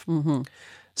her off. Mm-hmm.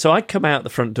 So I come out the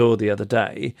front door the other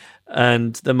day,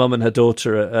 and the mum and her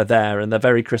daughter are there, and they're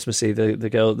very Christmassy. The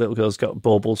little girl's got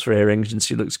baubles for earrings, and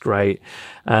she looks great.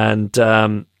 And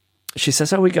she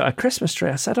says, "Oh, we got a Christmas tree."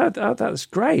 I said, "Oh, that's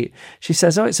great." She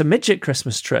says, "Oh, it's a midget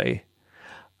Christmas tree."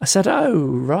 I said, "Oh,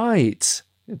 right."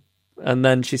 And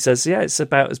then she says, "Yeah, it's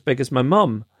about as big as my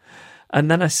mum." And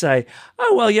then I say,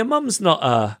 "Oh, well, your mum's not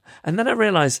a..." And then I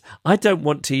realise I don't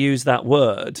want to use that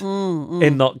word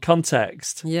in that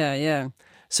context. Yeah.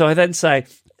 So I then say,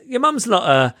 "Your mum's not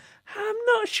a..." I'm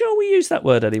not sure we use that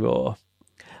word anymore.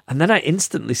 And then I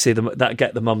instantly see that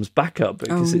get the mum's back up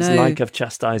because it's like I've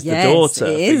chastised the daughter for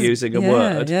using a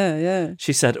word. Yeah.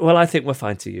 She said, "Well, I think we're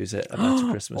fine to use it about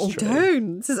a Christmas tree." Oh,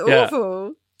 don't. This is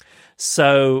awful.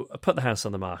 So I put the house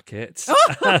on the market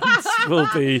and we'll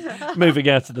be moving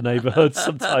out of the neighbourhood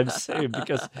sometime soon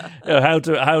because how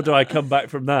do I come back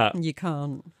from that? You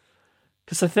can't.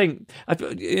 Because I think,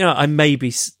 I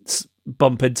maybe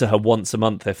bump into her once a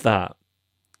month, if that.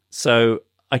 So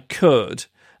I could,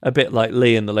 a bit like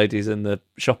Lee and the ladies in the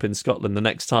shop in Scotland, the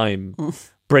next time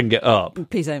bring it up.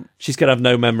 Please don't. She's going to have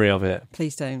no memory of it.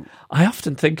 Please don't. I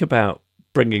often think about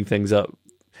bringing things up.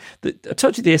 I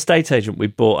told you the estate agent we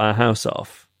bought our house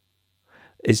off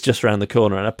is just around the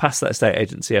corner, and I pass that estate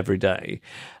agency every day.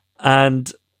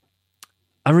 And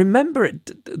I remember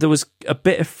there was a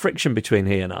bit of friction between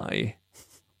he and I,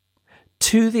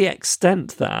 to the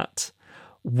extent that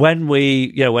when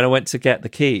I went to get the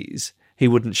keys, he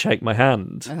wouldn't shake my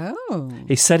hand. Oh.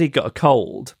 He said he got a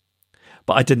cold,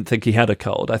 but I didn't think he had a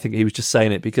cold. I think he was just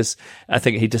saying it because I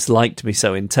think he disliked me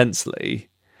so intensely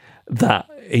that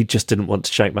he just didn't want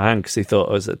to shake my hand because he thought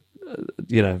I was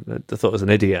an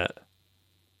idiot.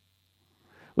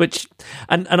 Which,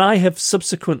 and I have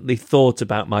subsequently thought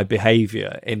about my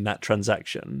behaviour in that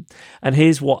transaction. And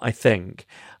here's what I think.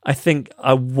 I think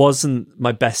I wasn't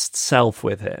my best self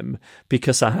with him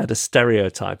because I had a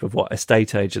stereotype of what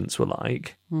estate agents were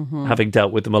like, having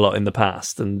dealt with them a lot in the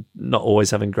past and not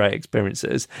always having great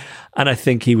experiences. And I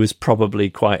think he was probably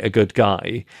quite a good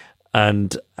guy.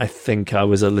 And I think I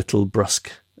was a little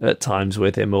brusque at times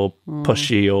with him, or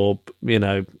pushy, or,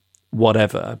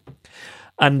 whatever.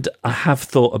 And I have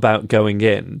thought about going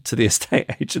in to the estate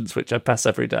agents, which I pass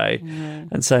every day,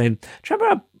 and saying, "Do you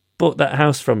remember I bought that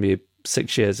house from you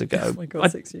 6 years ago?" Oh my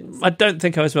God, 6 years. I don't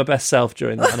think I was my best self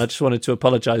during that, and I just wanted to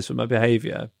apologise for my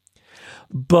behaviour.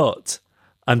 But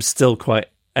I'm still quite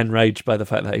enraged by the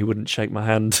fact that he wouldn't shake my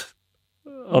hand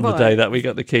on the day that we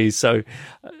got the keys. So,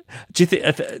 do you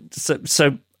think?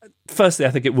 So, firstly, I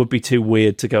think it would be too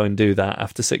weird to go and do that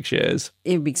after 6 years.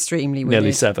 It would be extremely weird.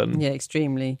 Nearly 7. Yeah,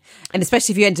 extremely. And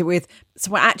especially if you end it with,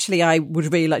 "So actually, I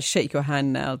would really like to shake your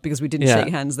hand now because we didn't shake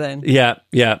hands then." Yeah.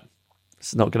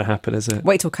 It's not going to happen, is it?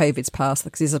 Wait till COVID's passed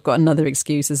because he's got another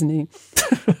excuse, isn't he?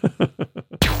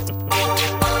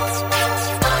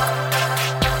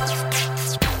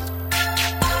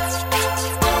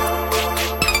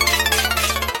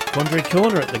 Quandary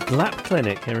Corner at the GLAP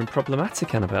Clinic here in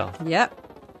Problematic, Annabelle. Yep.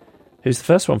 Who's the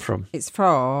first one from? It's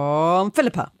from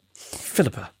Philippa.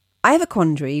 I have a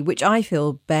quandary which I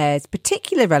feel bears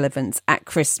particular relevance at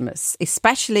Christmas,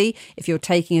 especially if you're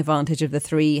taking advantage of the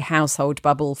 3 household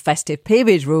bubble festive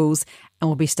period rules and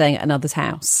will be staying at another's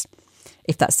house.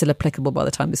 If that's still applicable by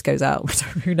the time this goes out,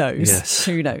 who knows? Yes.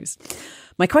 Who knows?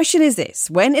 My question is this: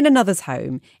 when in another's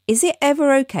home, is it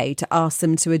ever okay to ask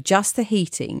them to adjust the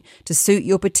heating to suit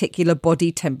your particular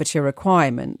body temperature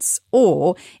requirements?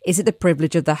 Or is it the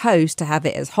privilege of the host to have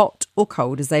it as hot or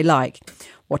cold as they like?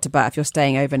 What about if you're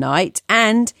staying overnight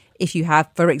and if you have,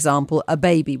 for example, a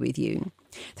baby with you?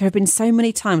 There have been so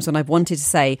many times when I've wanted to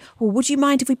say, well, would you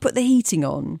mind if we put the heating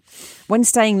on? When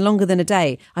staying longer than a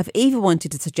day, I've even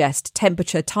wanted to suggest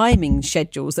temperature timing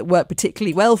schedules that work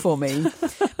particularly well for me.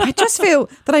 I just feel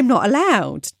that I'm not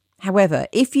allowed. However,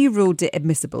 if you ruled it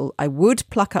admissible, I would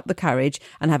pluck up the courage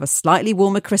and have a slightly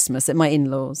warmer Christmas at my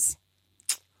in-laws.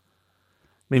 I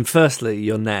mean, firstly,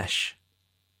 you're Nesh.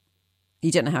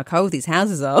 You don't know how cold these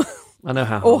houses are. I know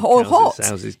how hot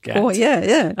houses get. Oh,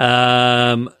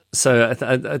 yeah. So,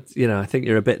 I think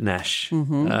you're a bit Nesh.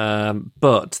 Mm-hmm.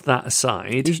 But that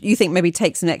aside... You think maybe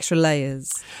take some extra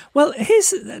layers? Well,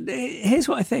 here's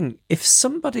what I think. If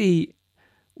somebody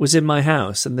was in my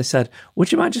house and they said,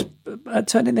 would you mind just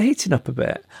turning the heating up a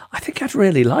bit? I think I'd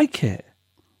really like it.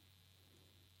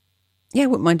 Yeah, I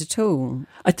wouldn't mind at all.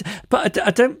 But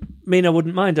I don't mean I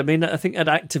wouldn't mind. I mean, I think I'd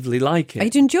actively like it.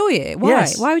 You'd enjoy it? Why?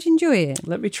 Yes. Why would you enjoy it?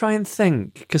 Let me try and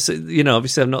think. Because,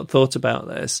 obviously I've not thought about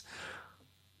this.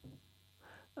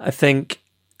 I think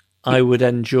I would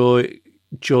enjoy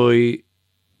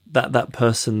that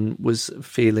person was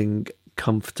feeling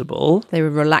comfortable. They were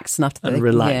relaxed enough to and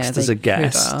relaxed as a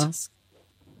guest.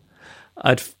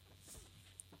 I'd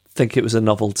think it was a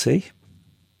novelty.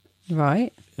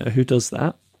 Right. Who does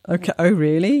that? Okay. Oh,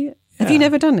 really? Yeah. Have you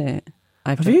never done it?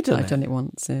 Have you done it? I've done it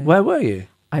once. Yeah. Where were you?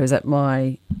 I was at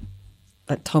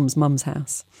Tom's mum's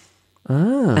house.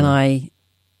 Ah. And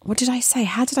what did I say?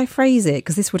 How did I phrase it?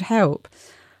 Because this would help.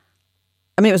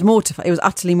 I mean, it was mortifying. It was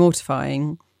utterly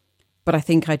mortifying. But I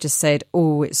think I just said,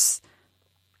 I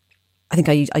think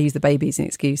I used the baby as an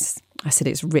excuse. I said,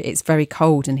 it's very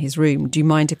cold in his room. Do you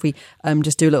mind if we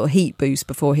just do a little heat boost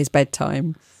before his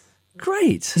bedtime?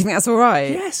 Great. Do you think that's all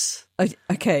right? Yes.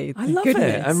 Okay. I love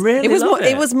it. I really love it.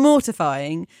 It was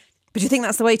mortifying. But do you think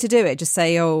that's the way to do it? Just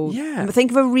say, yeah.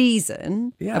 Think of a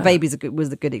reason. Yeah. A baby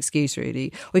was a good excuse,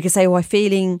 really. We could say, I'm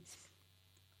feeling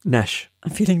Nesh. I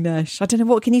don't know,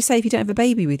 what can you say if you don't have a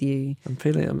baby with you?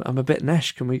 I'm a bit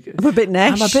Nesh. I'm a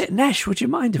bit Nesh. Would you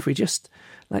mind if we just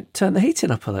turn the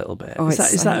heating up a little bit? Oh, is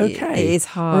that okay? It is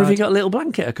hard. Or have you got a little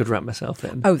blanket I could wrap myself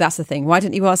in? Oh, that's the thing. Why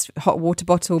don't you ask hot water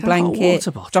bottle, blanket,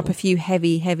 water bottle. Drop a few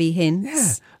heavy hints?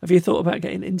 Yeah. Have you thought about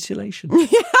getting insulation?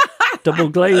 Double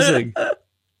glazing?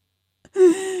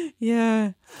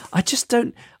 Yeah. I just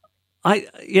don't...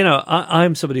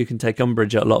 I'm somebody who can take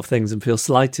umbrage at a lot of things and feel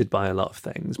slighted by a lot of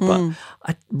things, but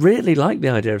I really like the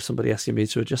idea of somebody asking me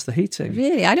to adjust the heating.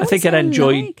 Really? I think I'd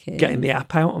enjoy getting the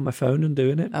app out on my phone and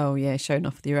doing it. Oh, yeah, showing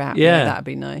off with your app. Yeah. That'd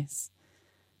be nice.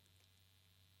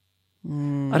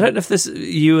 I don't know if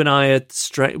you and I are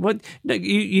straight. What? No,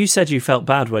 you said you felt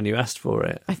bad when you asked for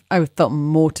it. I felt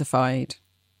mortified.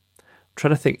 I'm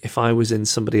trying to think if I was in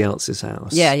somebody else's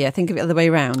house. Yeah, think of it the other way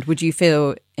around. Would you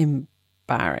feel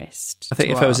embarrassed? I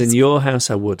think if I was in your house,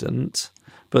 I wouldn't.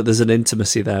 But there's an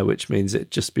intimacy there, which means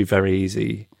it'd just be very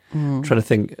easy. I'm trying to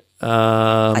think.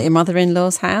 At your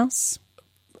mother-in-law's house?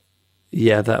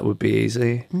 Yeah, that would be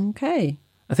easy. Okay.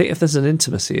 I think if there's an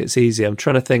intimacy, it's easy. I'm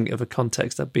trying to think of a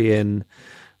context I'd be in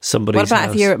somebody's house. What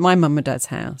about if you're at my mum and dad's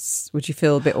house? Would you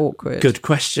feel a bit awkward? Good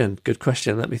question.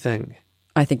 Let me think.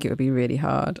 I think it would be really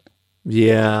hard.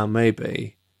 Yeah,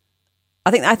 maybe.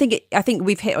 I think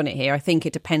we've hit on it here. I think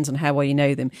it depends on how well you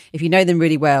know them. If you know them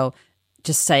really well,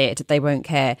 just say it. They won't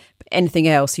care. But anything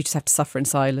else, you just have to suffer in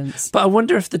silence. But I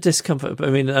wonder if the discomfort...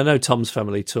 I mean, I know Tom's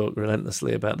family talk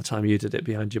relentlessly about the time you did it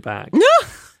behind your back.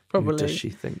 Probably. Who does she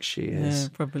think she is? Yeah,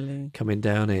 probably. Coming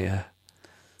down here,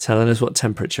 telling us what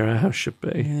temperature our house should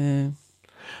be.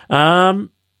 Yeah.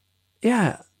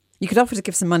 Yeah. You could offer to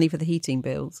give some money for the heating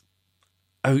bills.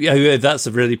 Oh, yeah, that's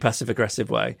a really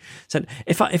passive-aggressive way. So,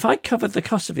 if I covered the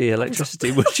cost of the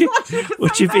electricity, would you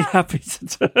be happy to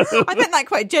do? I meant that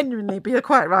quite genuinely, but you're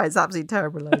quite right. It's absolutely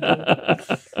terrible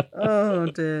idea. Oh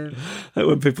dear! Like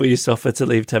when people used to offer to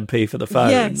leave 10p for the phone.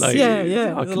 Yes, like,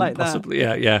 yeah, I like possibly,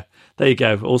 that. Yeah. There you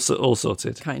go. All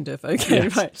sorted. Kind of. Okay,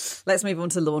 yes. Right. Let's move on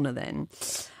to Lorna then.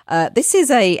 This is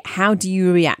a how do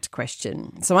you react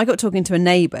question. So I got talking to a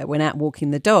neighbour when out walking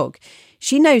the dog.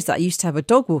 She knows that I used to have a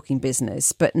dog walking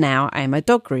business, but now I am a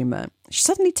dog groomer. She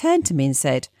suddenly turned to me and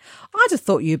said, I'd have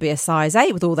thought you'd be a size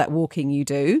 8 with all that walking you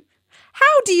do.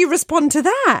 How do you respond to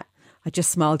that? I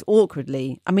just smiled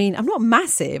awkwardly. I mean, I'm not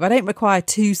massive. I don't require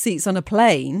 2 seats on a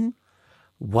plane.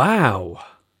 Wow.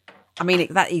 I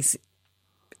mean, that is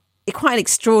quite an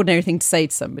extraordinary thing to say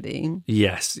to somebody.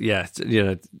 Yes.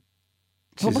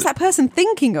 What was that person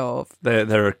thinking of?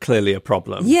 There are clearly a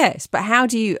problem. Yes, but how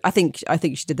do you... I think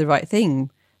she did the right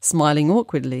thing, smiling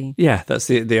awkwardly. Yeah, that's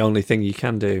the only thing you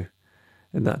can do.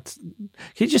 And that...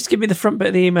 Can you just give me the front bit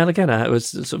of the email again? I was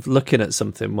sort of looking at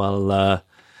something while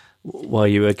while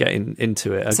you were getting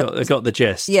into it. I got the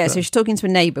gist. Yeah, so she's talking to a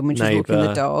neighbour when she's walking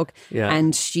the dog,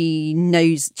 and she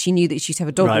knew that she used to have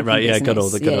a dog. Right, yeah, got all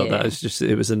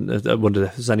that. I wondered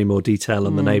if there's any more detail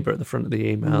on the neighbour at the front of the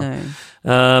email.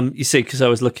 No. You see, because I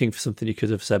was looking for something you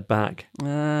could have said back.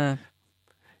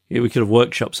 We could have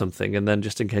workshopped something, and then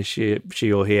just in case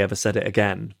she or he ever said it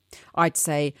again, I'd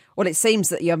say, well, it seems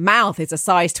that your mouth is a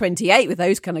size 28 with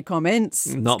those kind of comments.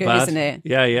 Not good, bad, isn't it?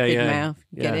 Yeah, Big yeah. Mouth.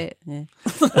 Get it? Yeah.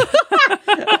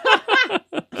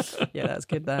 Yeah, that's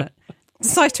good. That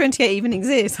size 28 even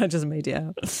exists. I just made it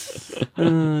up.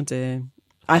 Oh dear.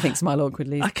 I think smile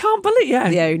awkwardly. I can't believe.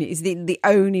 It's the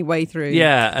only way through.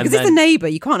 Yeah, because it's a neighbour.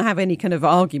 You can't have any kind of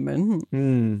argument.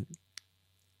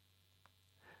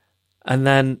 And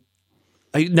then,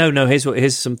 no.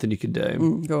 Here's something you can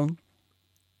do. Go on.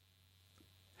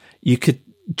 You could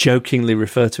jokingly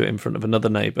refer to it in front of another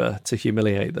neighbour to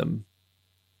humiliate them.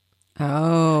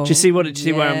 Oh, do you see where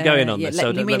I'm going on this? So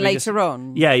you mean later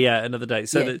on? Yeah, another day.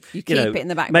 So that you keep it in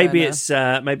the back maybe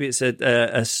burner. Maybe it's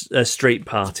a street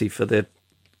party for the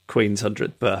Queen's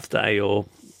 100th birthday, or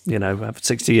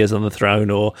 60 years on the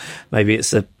throne, or maybe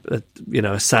it's a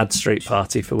sad street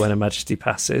party for when Her Majesty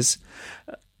passes.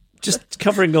 Just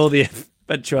covering all the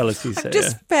eventualities here. I'm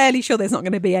just fairly sure there's not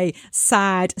going to be a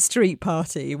sad street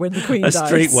party when the Queen dies. A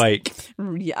street wake.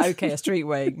 Yeah, okay, a street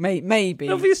wake. Maybe.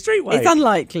 There'll be a street wake. It's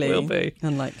unlikely. Will be.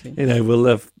 Unlikely. We'll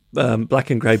have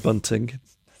black and grey bunting.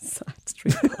 Sad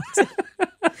street party.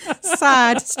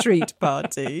 Sad street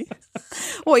party.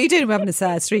 What are you doing? We're having a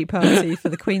sad street party for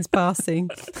the Queen's passing.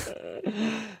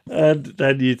 And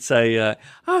then you'd say,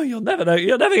 you'll never know.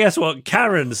 You'll never guess what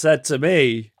Karen said to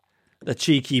me. The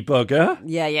cheeky bugger.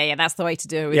 Yeah. That's the way to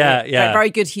do it. Yeah. Very, very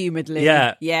good humouredly.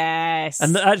 Yeah. Yes.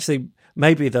 And actually,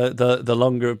 maybe the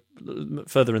longer,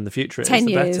 further in the future, 10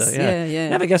 the years. better. Yeah.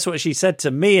 Never guess what she said to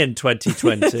me in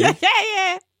 2020. Yeah.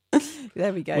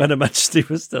 There we go. When Her Majesty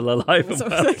was still alive.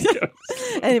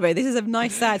 Anyway, this is a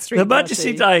nice sad street Her Majesty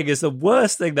party. dying is the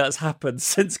worst thing that's happened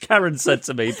since Karen said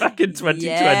to me back in 2020.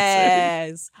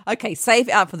 Yes. Okay, save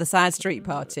it up for the sad street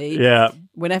party. Yeah.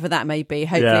 Whenever that may be.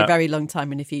 Hopefully a very long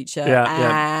time in the future.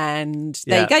 Yeah. And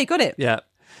there you go, you got it. Yeah.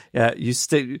 At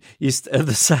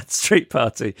the sad street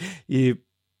party, you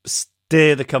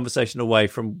steer the conversation away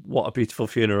from what a beautiful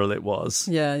funeral it was.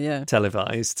 Yeah.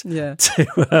 Televised. Yeah.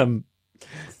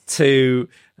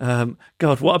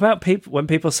 God, what about when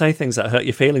people say things that hurt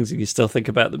your feelings and you still think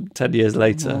about them 10 years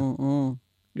later?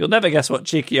 You'll never guess what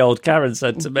cheeky old Karen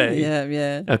said to me.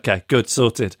 Yeah. Okay, good,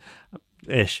 sorted.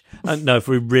 Ish. I don't know if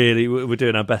we're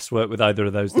doing our best work with either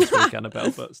of those this week,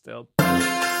 Annabelle, but still.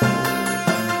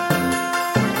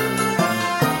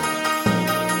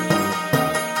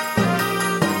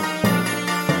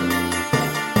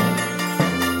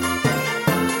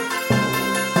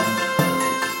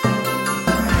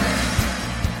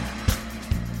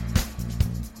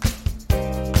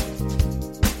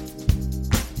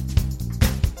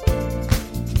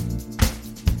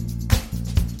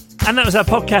 And that was our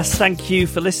podcast. Thank you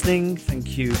for listening.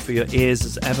 Thank you for your ears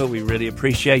as ever. We really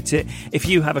appreciate it. If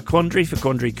you have a quandary for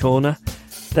Quandary Corner,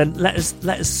 then let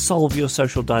us solve your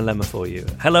social dilemma for you.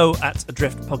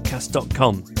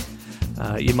 hello@adriftpodcast.com.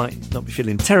 You might not be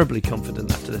feeling terribly confident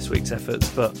after this week's efforts,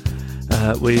 but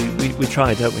we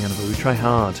try, don't we, Annabelle? We try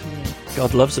hard.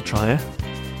 God loves a trier.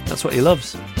 That's what he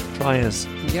loves. Triers.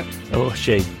 Yep. Or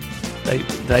she. They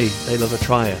love a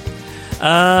trier.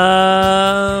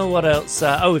 What else?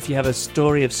 If you have a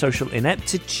story of social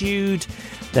ineptitude,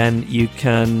 then you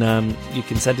can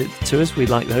send it to us. We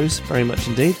like those very much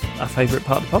indeed. Our favourite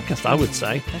part of the podcast, I would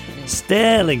say. Definitely.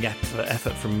 Sterling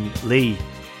effort from Lee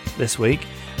this week.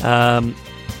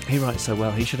 He writes so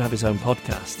well. He should have his own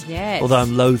podcast. Yes. Although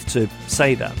I'm loath to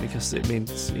say that because it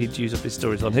means he'd use up his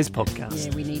stories on his podcast.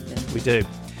 Yeah, we need them. We do.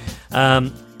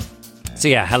 So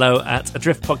yeah,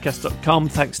 hello@adriftpodcast.com.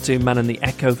 Thanks to Man and the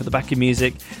Echo for the backing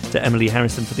music, to Emily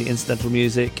Harrison for the incidental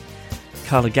music,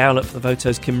 Carla Gowlett for the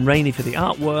photos, Kim Rainey for the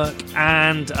artwork,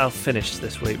 and I'll finish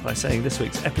this week by saying this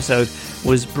week's episode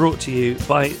was brought to you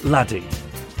by Laddie,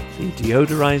 the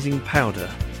deodorising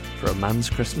powder for a man's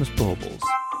Christmas baubles.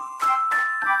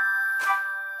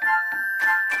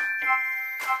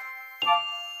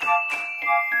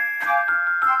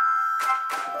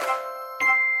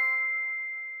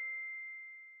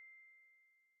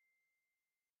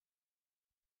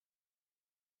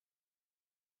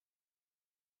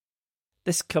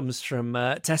 This comes from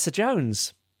Tessa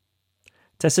Jones.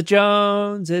 Tessa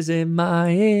Jones is in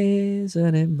my ears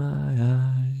and in my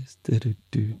eyes.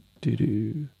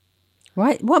 Do-do-do-do-do.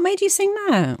 Right. What made you sing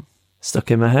that?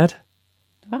 Stuck in my head.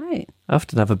 Right. I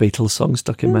often have a Beatles song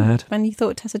stuck in my head. And you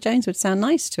thought Tessa Jones would sound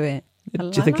nice to it. Do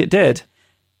you think it did?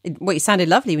 Well, it sounded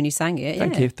lovely when you sang it.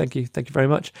 Thank you very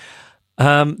much.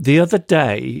 The other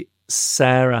day,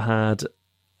 Sarah had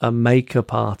a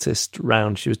makeup artist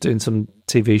round. She was doing some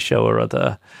TV show or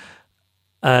other,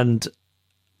 and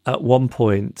at one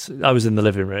point, I was in the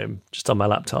living room just on my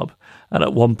laptop, and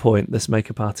at one point, this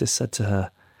makeup artist said to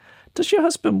her, "Does your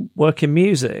husband work in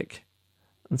music?"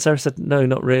 And Sarah said, "No,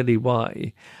 not really.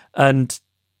 Why?" And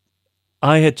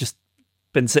I had just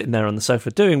been sitting there on the sofa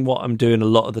doing what I'm doing a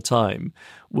lot of the time,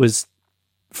 was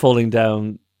falling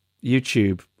down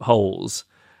YouTube holes.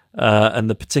 And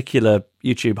the particular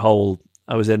YouTube hole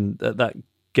I was in at that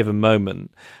given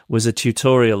moment was a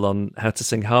tutorial on how to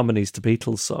sing harmonies to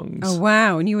Beatles songs. Oh,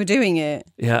 wow. And you were doing it?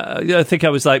 Yeah. I think I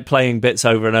was like playing bits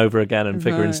over and over again and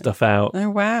figuring stuff out. Oh,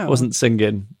 wow. I wasn't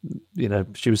singing. You know,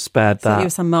 she was spared that. You were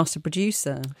some master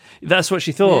producer. That's what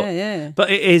she thought. Yeah.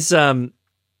 But it is...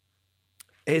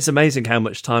 it's amazing how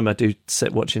much time I do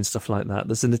sit watching stuff like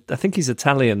that. I think he's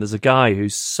Italian. There's a guy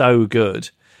who's so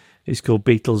good. He's called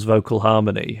Beatles Vocal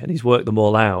Harmony, and he's worked them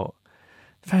all out.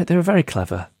 They were very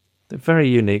clever. They're very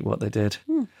unique what they did.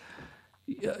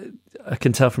 I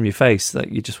can tell from your face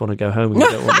that you just want to go home and you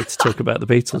don't want me to talk about the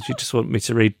Beatles. You just want me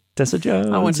to read Tessa Jones'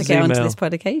 I want to get email. onto this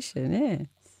publication, yeah.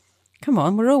 Come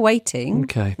on, we're all waiting.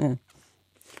 Okay. Yeah.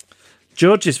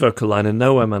 George's vocal line in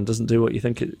Nowhere Man doesn't do what you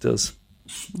think it does.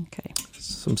 Okay.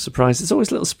 Some surprises. There's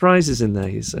always little surprises in there,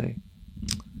 you see.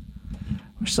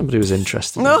 I wish somebody was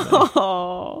interested in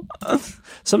that.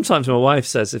 Sometimes my wife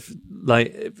says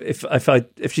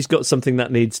if she's got something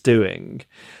that needs doing,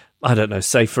 I don't know,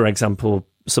 say for example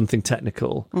something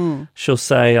technical, she'll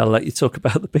say, "I'll let you talk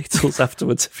about the Beatles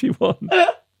afterwards if you want."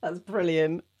 That's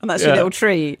brilliant. And that's your little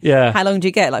treat. Yeah. How long do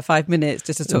you get? Like 5 minutes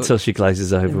just to talk? Until she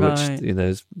glazes over, right. which, you know,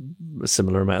 is a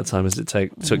similar amount of time as it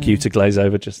took you to glaze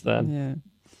over just then.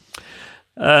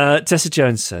 Yeah. Tessa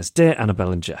Jones says, "Dear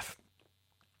Annabelle and Jeff,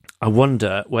 I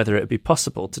wonder whether it would be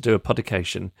possible to do a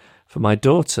podication for my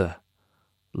daughter,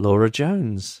 Laura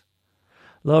Jones."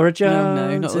 Laura Jones.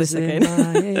 No, not this again.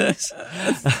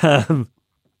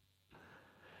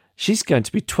 She's going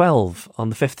to be 12 on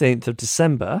the 15th of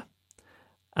December,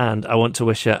 and I want to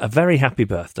wish her a very happy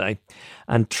birthday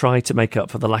and try to make up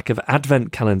for the lack of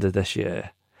advent calendar this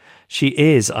year. She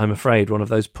is, I'm afraid, one of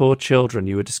those poor children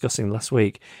you were discussing last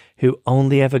week who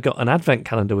only ever got an advent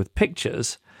calendar with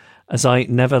pictures, as I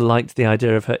never liked the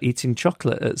idea of her eating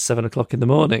chocolate at 7 o'clock in the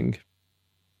morning.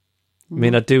 I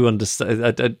mean, I do understand.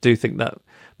 I do think that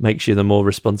makes you the more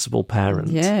responsible parent.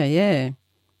 Yeah.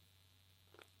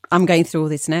 I'm going through all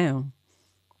this now.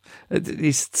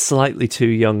 He's slightly too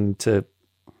young to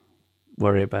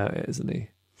worry about it, isn't he?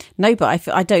 No, but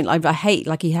I hate,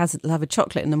 like, he has to have a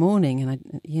chocolate in the morning,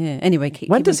 and anyway.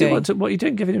 When does he want to? What are you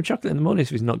doing, giving him chocolate in the morning if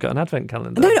he's not got an advent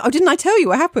calendar? No, didn't I tell you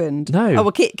what happened? No. Oh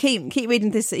well, keep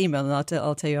reading this email, and I'll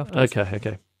tell you afterwards.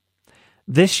 Okay.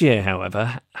 This year,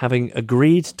 however, having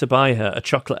agreed to buy her a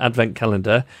chocolate advent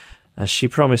calendar, as she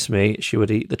promised me she would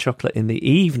eat the chocolate in the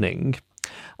evening,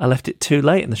 I left it too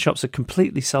late, and the shops are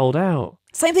completely sold out.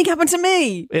 Same thing happened to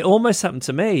me. It almost happened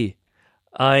to me.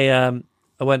 I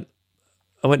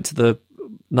went to the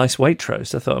nice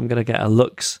Waitrose. I thought, I'm going to get a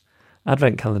Lux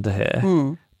advent calendar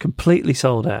here. Completely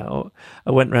sold out.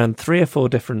 I went around 3 or 4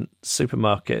 different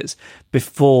supermarkets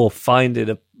before finding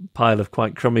a pile of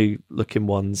quite crummy looking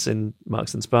ones in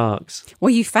Marks and Sparks. Well,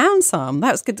 you found some.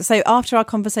 That was good. So after our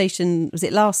conversation, was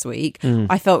it last week,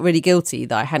 I felt really guilty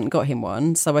that I hadn't got him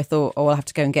one. So I thought, I'll have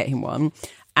to go and get him one.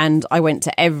 And I went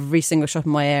to every single shop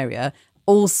in my area,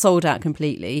 all sold out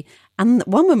completely. And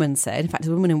one woman said, in fact, a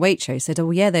woman in Waitrose said,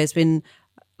 "Oh, yeah, there's been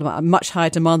a much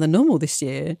higher demand than normal this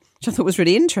year," which I thought was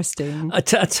really interesting. I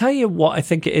tell you what I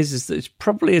think it is that it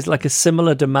probably is like a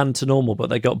similar demand to normal, but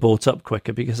they got bought up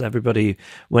quicker because everybody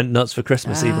went nuts for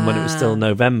Christmas, even when it was still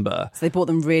November. So they bought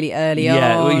them really early on.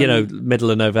 on. Yeah,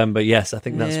 middle of November. Yes, I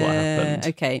think that's what happened.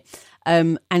 Okay.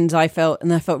 And I felt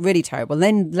really terrible. And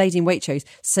then lady in Waitrose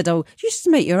said, "Oh, you just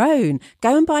make your own.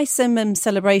 Go and buy some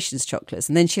Celebrations chocolates."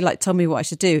 And then she told me what I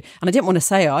should do. And I didn't want to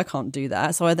say, "Oh, I can't do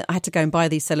that." So I had to go and buy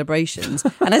these Celebrations.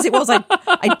 And as it was,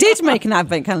 I did make an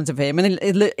advent calendar for him. And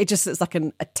it just looks like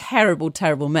a terrible,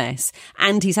 terrible mess.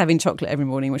 And he's having chocolate every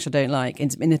morning, which I don't like.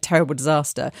 It's been a terrible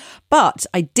disaster. But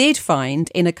I did find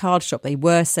in a card shop, they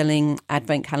were selling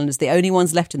advent calendars. The only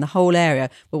ones left in the whole area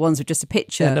were ones with just a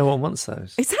picture. Yeah, no one wants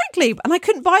those. Exactly. And I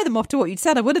couldn't buy them after what you'd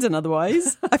said. I would have done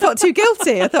otherwise. I felt too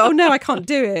guilty. I thought, oh no, I can't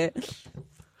do it.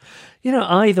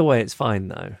 Either way, it's fine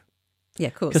though. Yeah,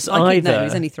 of course. Because either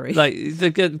he's only 3. Like they're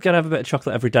going to have a bit of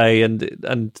chocolate every day, and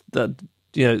that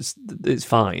it's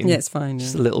fine. Yeah, it's fine.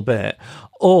 Just a little bit,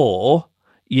 or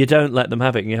you don't let them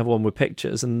have it, and you have one with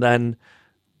pictures, and then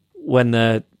when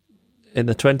they're in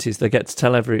the 20s, they get to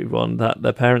tell everyone that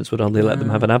their parents would only let them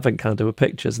have an advent calendar with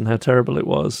pictures and how terrible it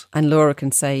was. And Laura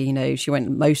can say, you know, she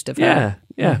went most of her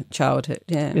childhood.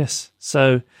 Yeah. Yes.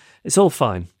 So it's all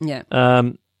fine. Yeah.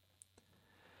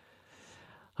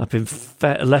 I've been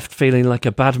left feeling like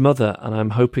a bad mother, and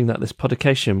I'm hoping that this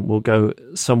podication will go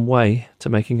some way to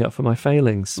making up for my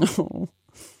failings. Oh.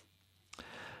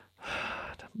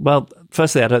 Well,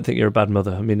 firstly, I don't think you're a bad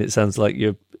mother. I mean, it sounds like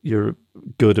you're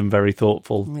good and very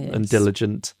thoughtful and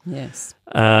diligent. Yes.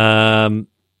 And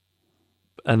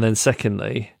then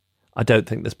secondly, I don't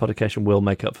think this podication will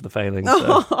make up for the failings.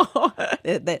 So.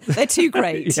 They're too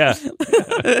great. Yeah.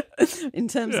 In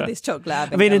terms of this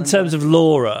chocolate. I mean, in terms of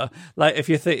Laura, like if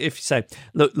you say,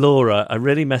 look, Laura, I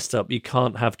really messed up. You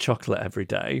can't have chocolate every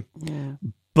day. Yeah.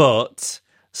 But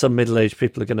some middle-aged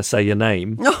people are going to say your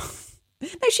name. No,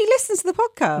 she listens to the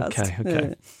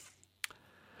podcast.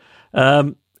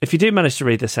 Okay. If you do manage to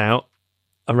read this out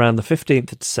around the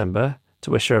 15th of December to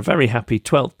wish her a very happy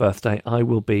 12th birthday, I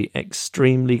will be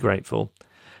extremely grateful.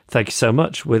 Thank you so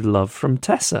much. With love from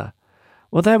Tessa.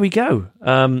 Well, there we go.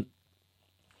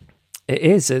 It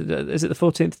is. Is it the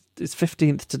 14th? It's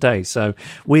 15th today. So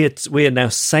we are now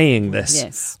saying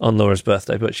this on Laura's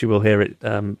birthday, but she will hear it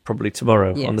probably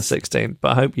tomorrow on the 16th.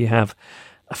 But I hope you have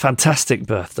a fantastic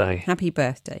birthday. Happy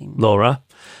birthday, Laura.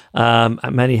 And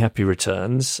many happy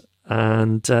returns.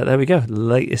 And there we go.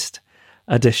 Latest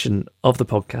edition of the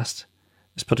podcast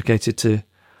is dedicated to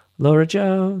Laura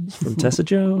Jones from Tessa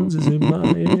Jones is in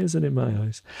my ears and in my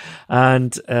eyes.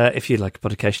 And if you'd like a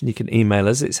podication, you can email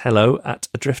us. It's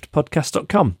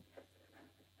hello@adriftpodcast.com.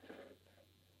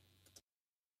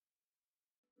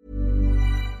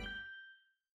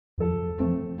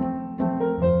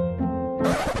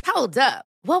 Hold up.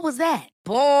 What was that?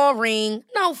 Boring.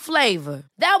 No flavor.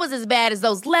 That was as bad as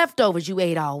those leftovers you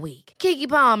ate all week. Keke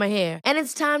Palmer here. And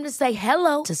it's time to say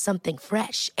hello to something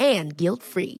fresh and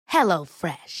guilt-free. Hello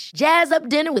Fresh. Jazz up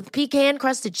dinner with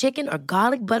pecan-crusted chicken or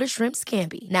garlic butter shrimp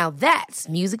scampi. Now that's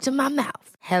music to my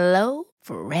mouth. Hello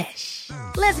Fresh.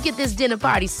 Let's get this dinner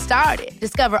party started.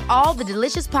 Discover all the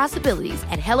delicious possibilities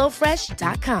at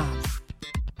HelloFresh.com.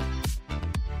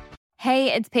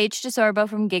 Hey, it's Paige DeSorbo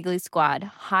from Giggly Squad.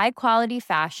 High quality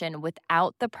fashion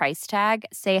without the price tag.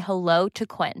 Say hello to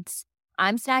Quince.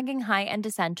 I'm snagging high-end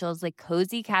essentials like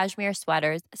cozy cashmere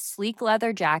sweaters, sleek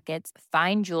leather jackets,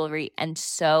 fine jewelry, and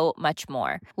so much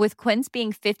more. With Quince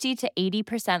being 50 to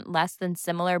 80% less than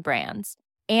similar brands.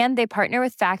 And they partner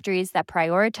with factories that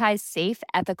prioritize safe,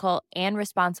 ethical, and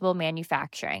responsible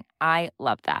manufacturing. I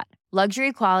love that.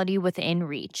 Luxury quality within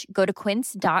reach. Go to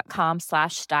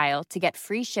quince.com/style to get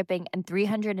free shipping and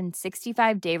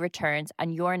 365-day returns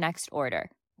on your next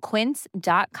order.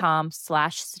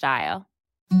 Quince.com/style.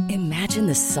 Imagine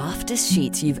the softest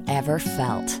sheets you've ever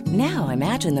felt. Now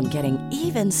imagine them getting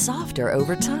even softer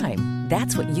over time.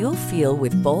 That's what you'll feel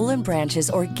with Boll & Branch's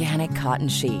organic cotton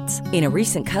sheets. In a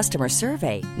recent customer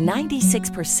survey,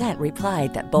 96%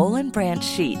 replied that Boll & Branch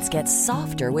sheets get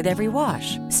softer with every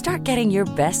wash. Start getting your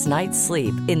best night's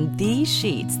sleep in these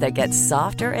sheets that get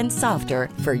softer and softer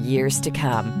for years to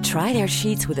come. Try their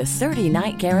sheets with a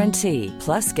 30-night guarantee.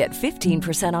 Plus, get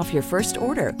 15% off your first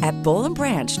order at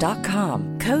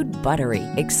bollandbranch.com. Code BUTTERY.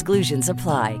 Exclusions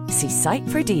apply. See site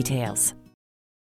for details.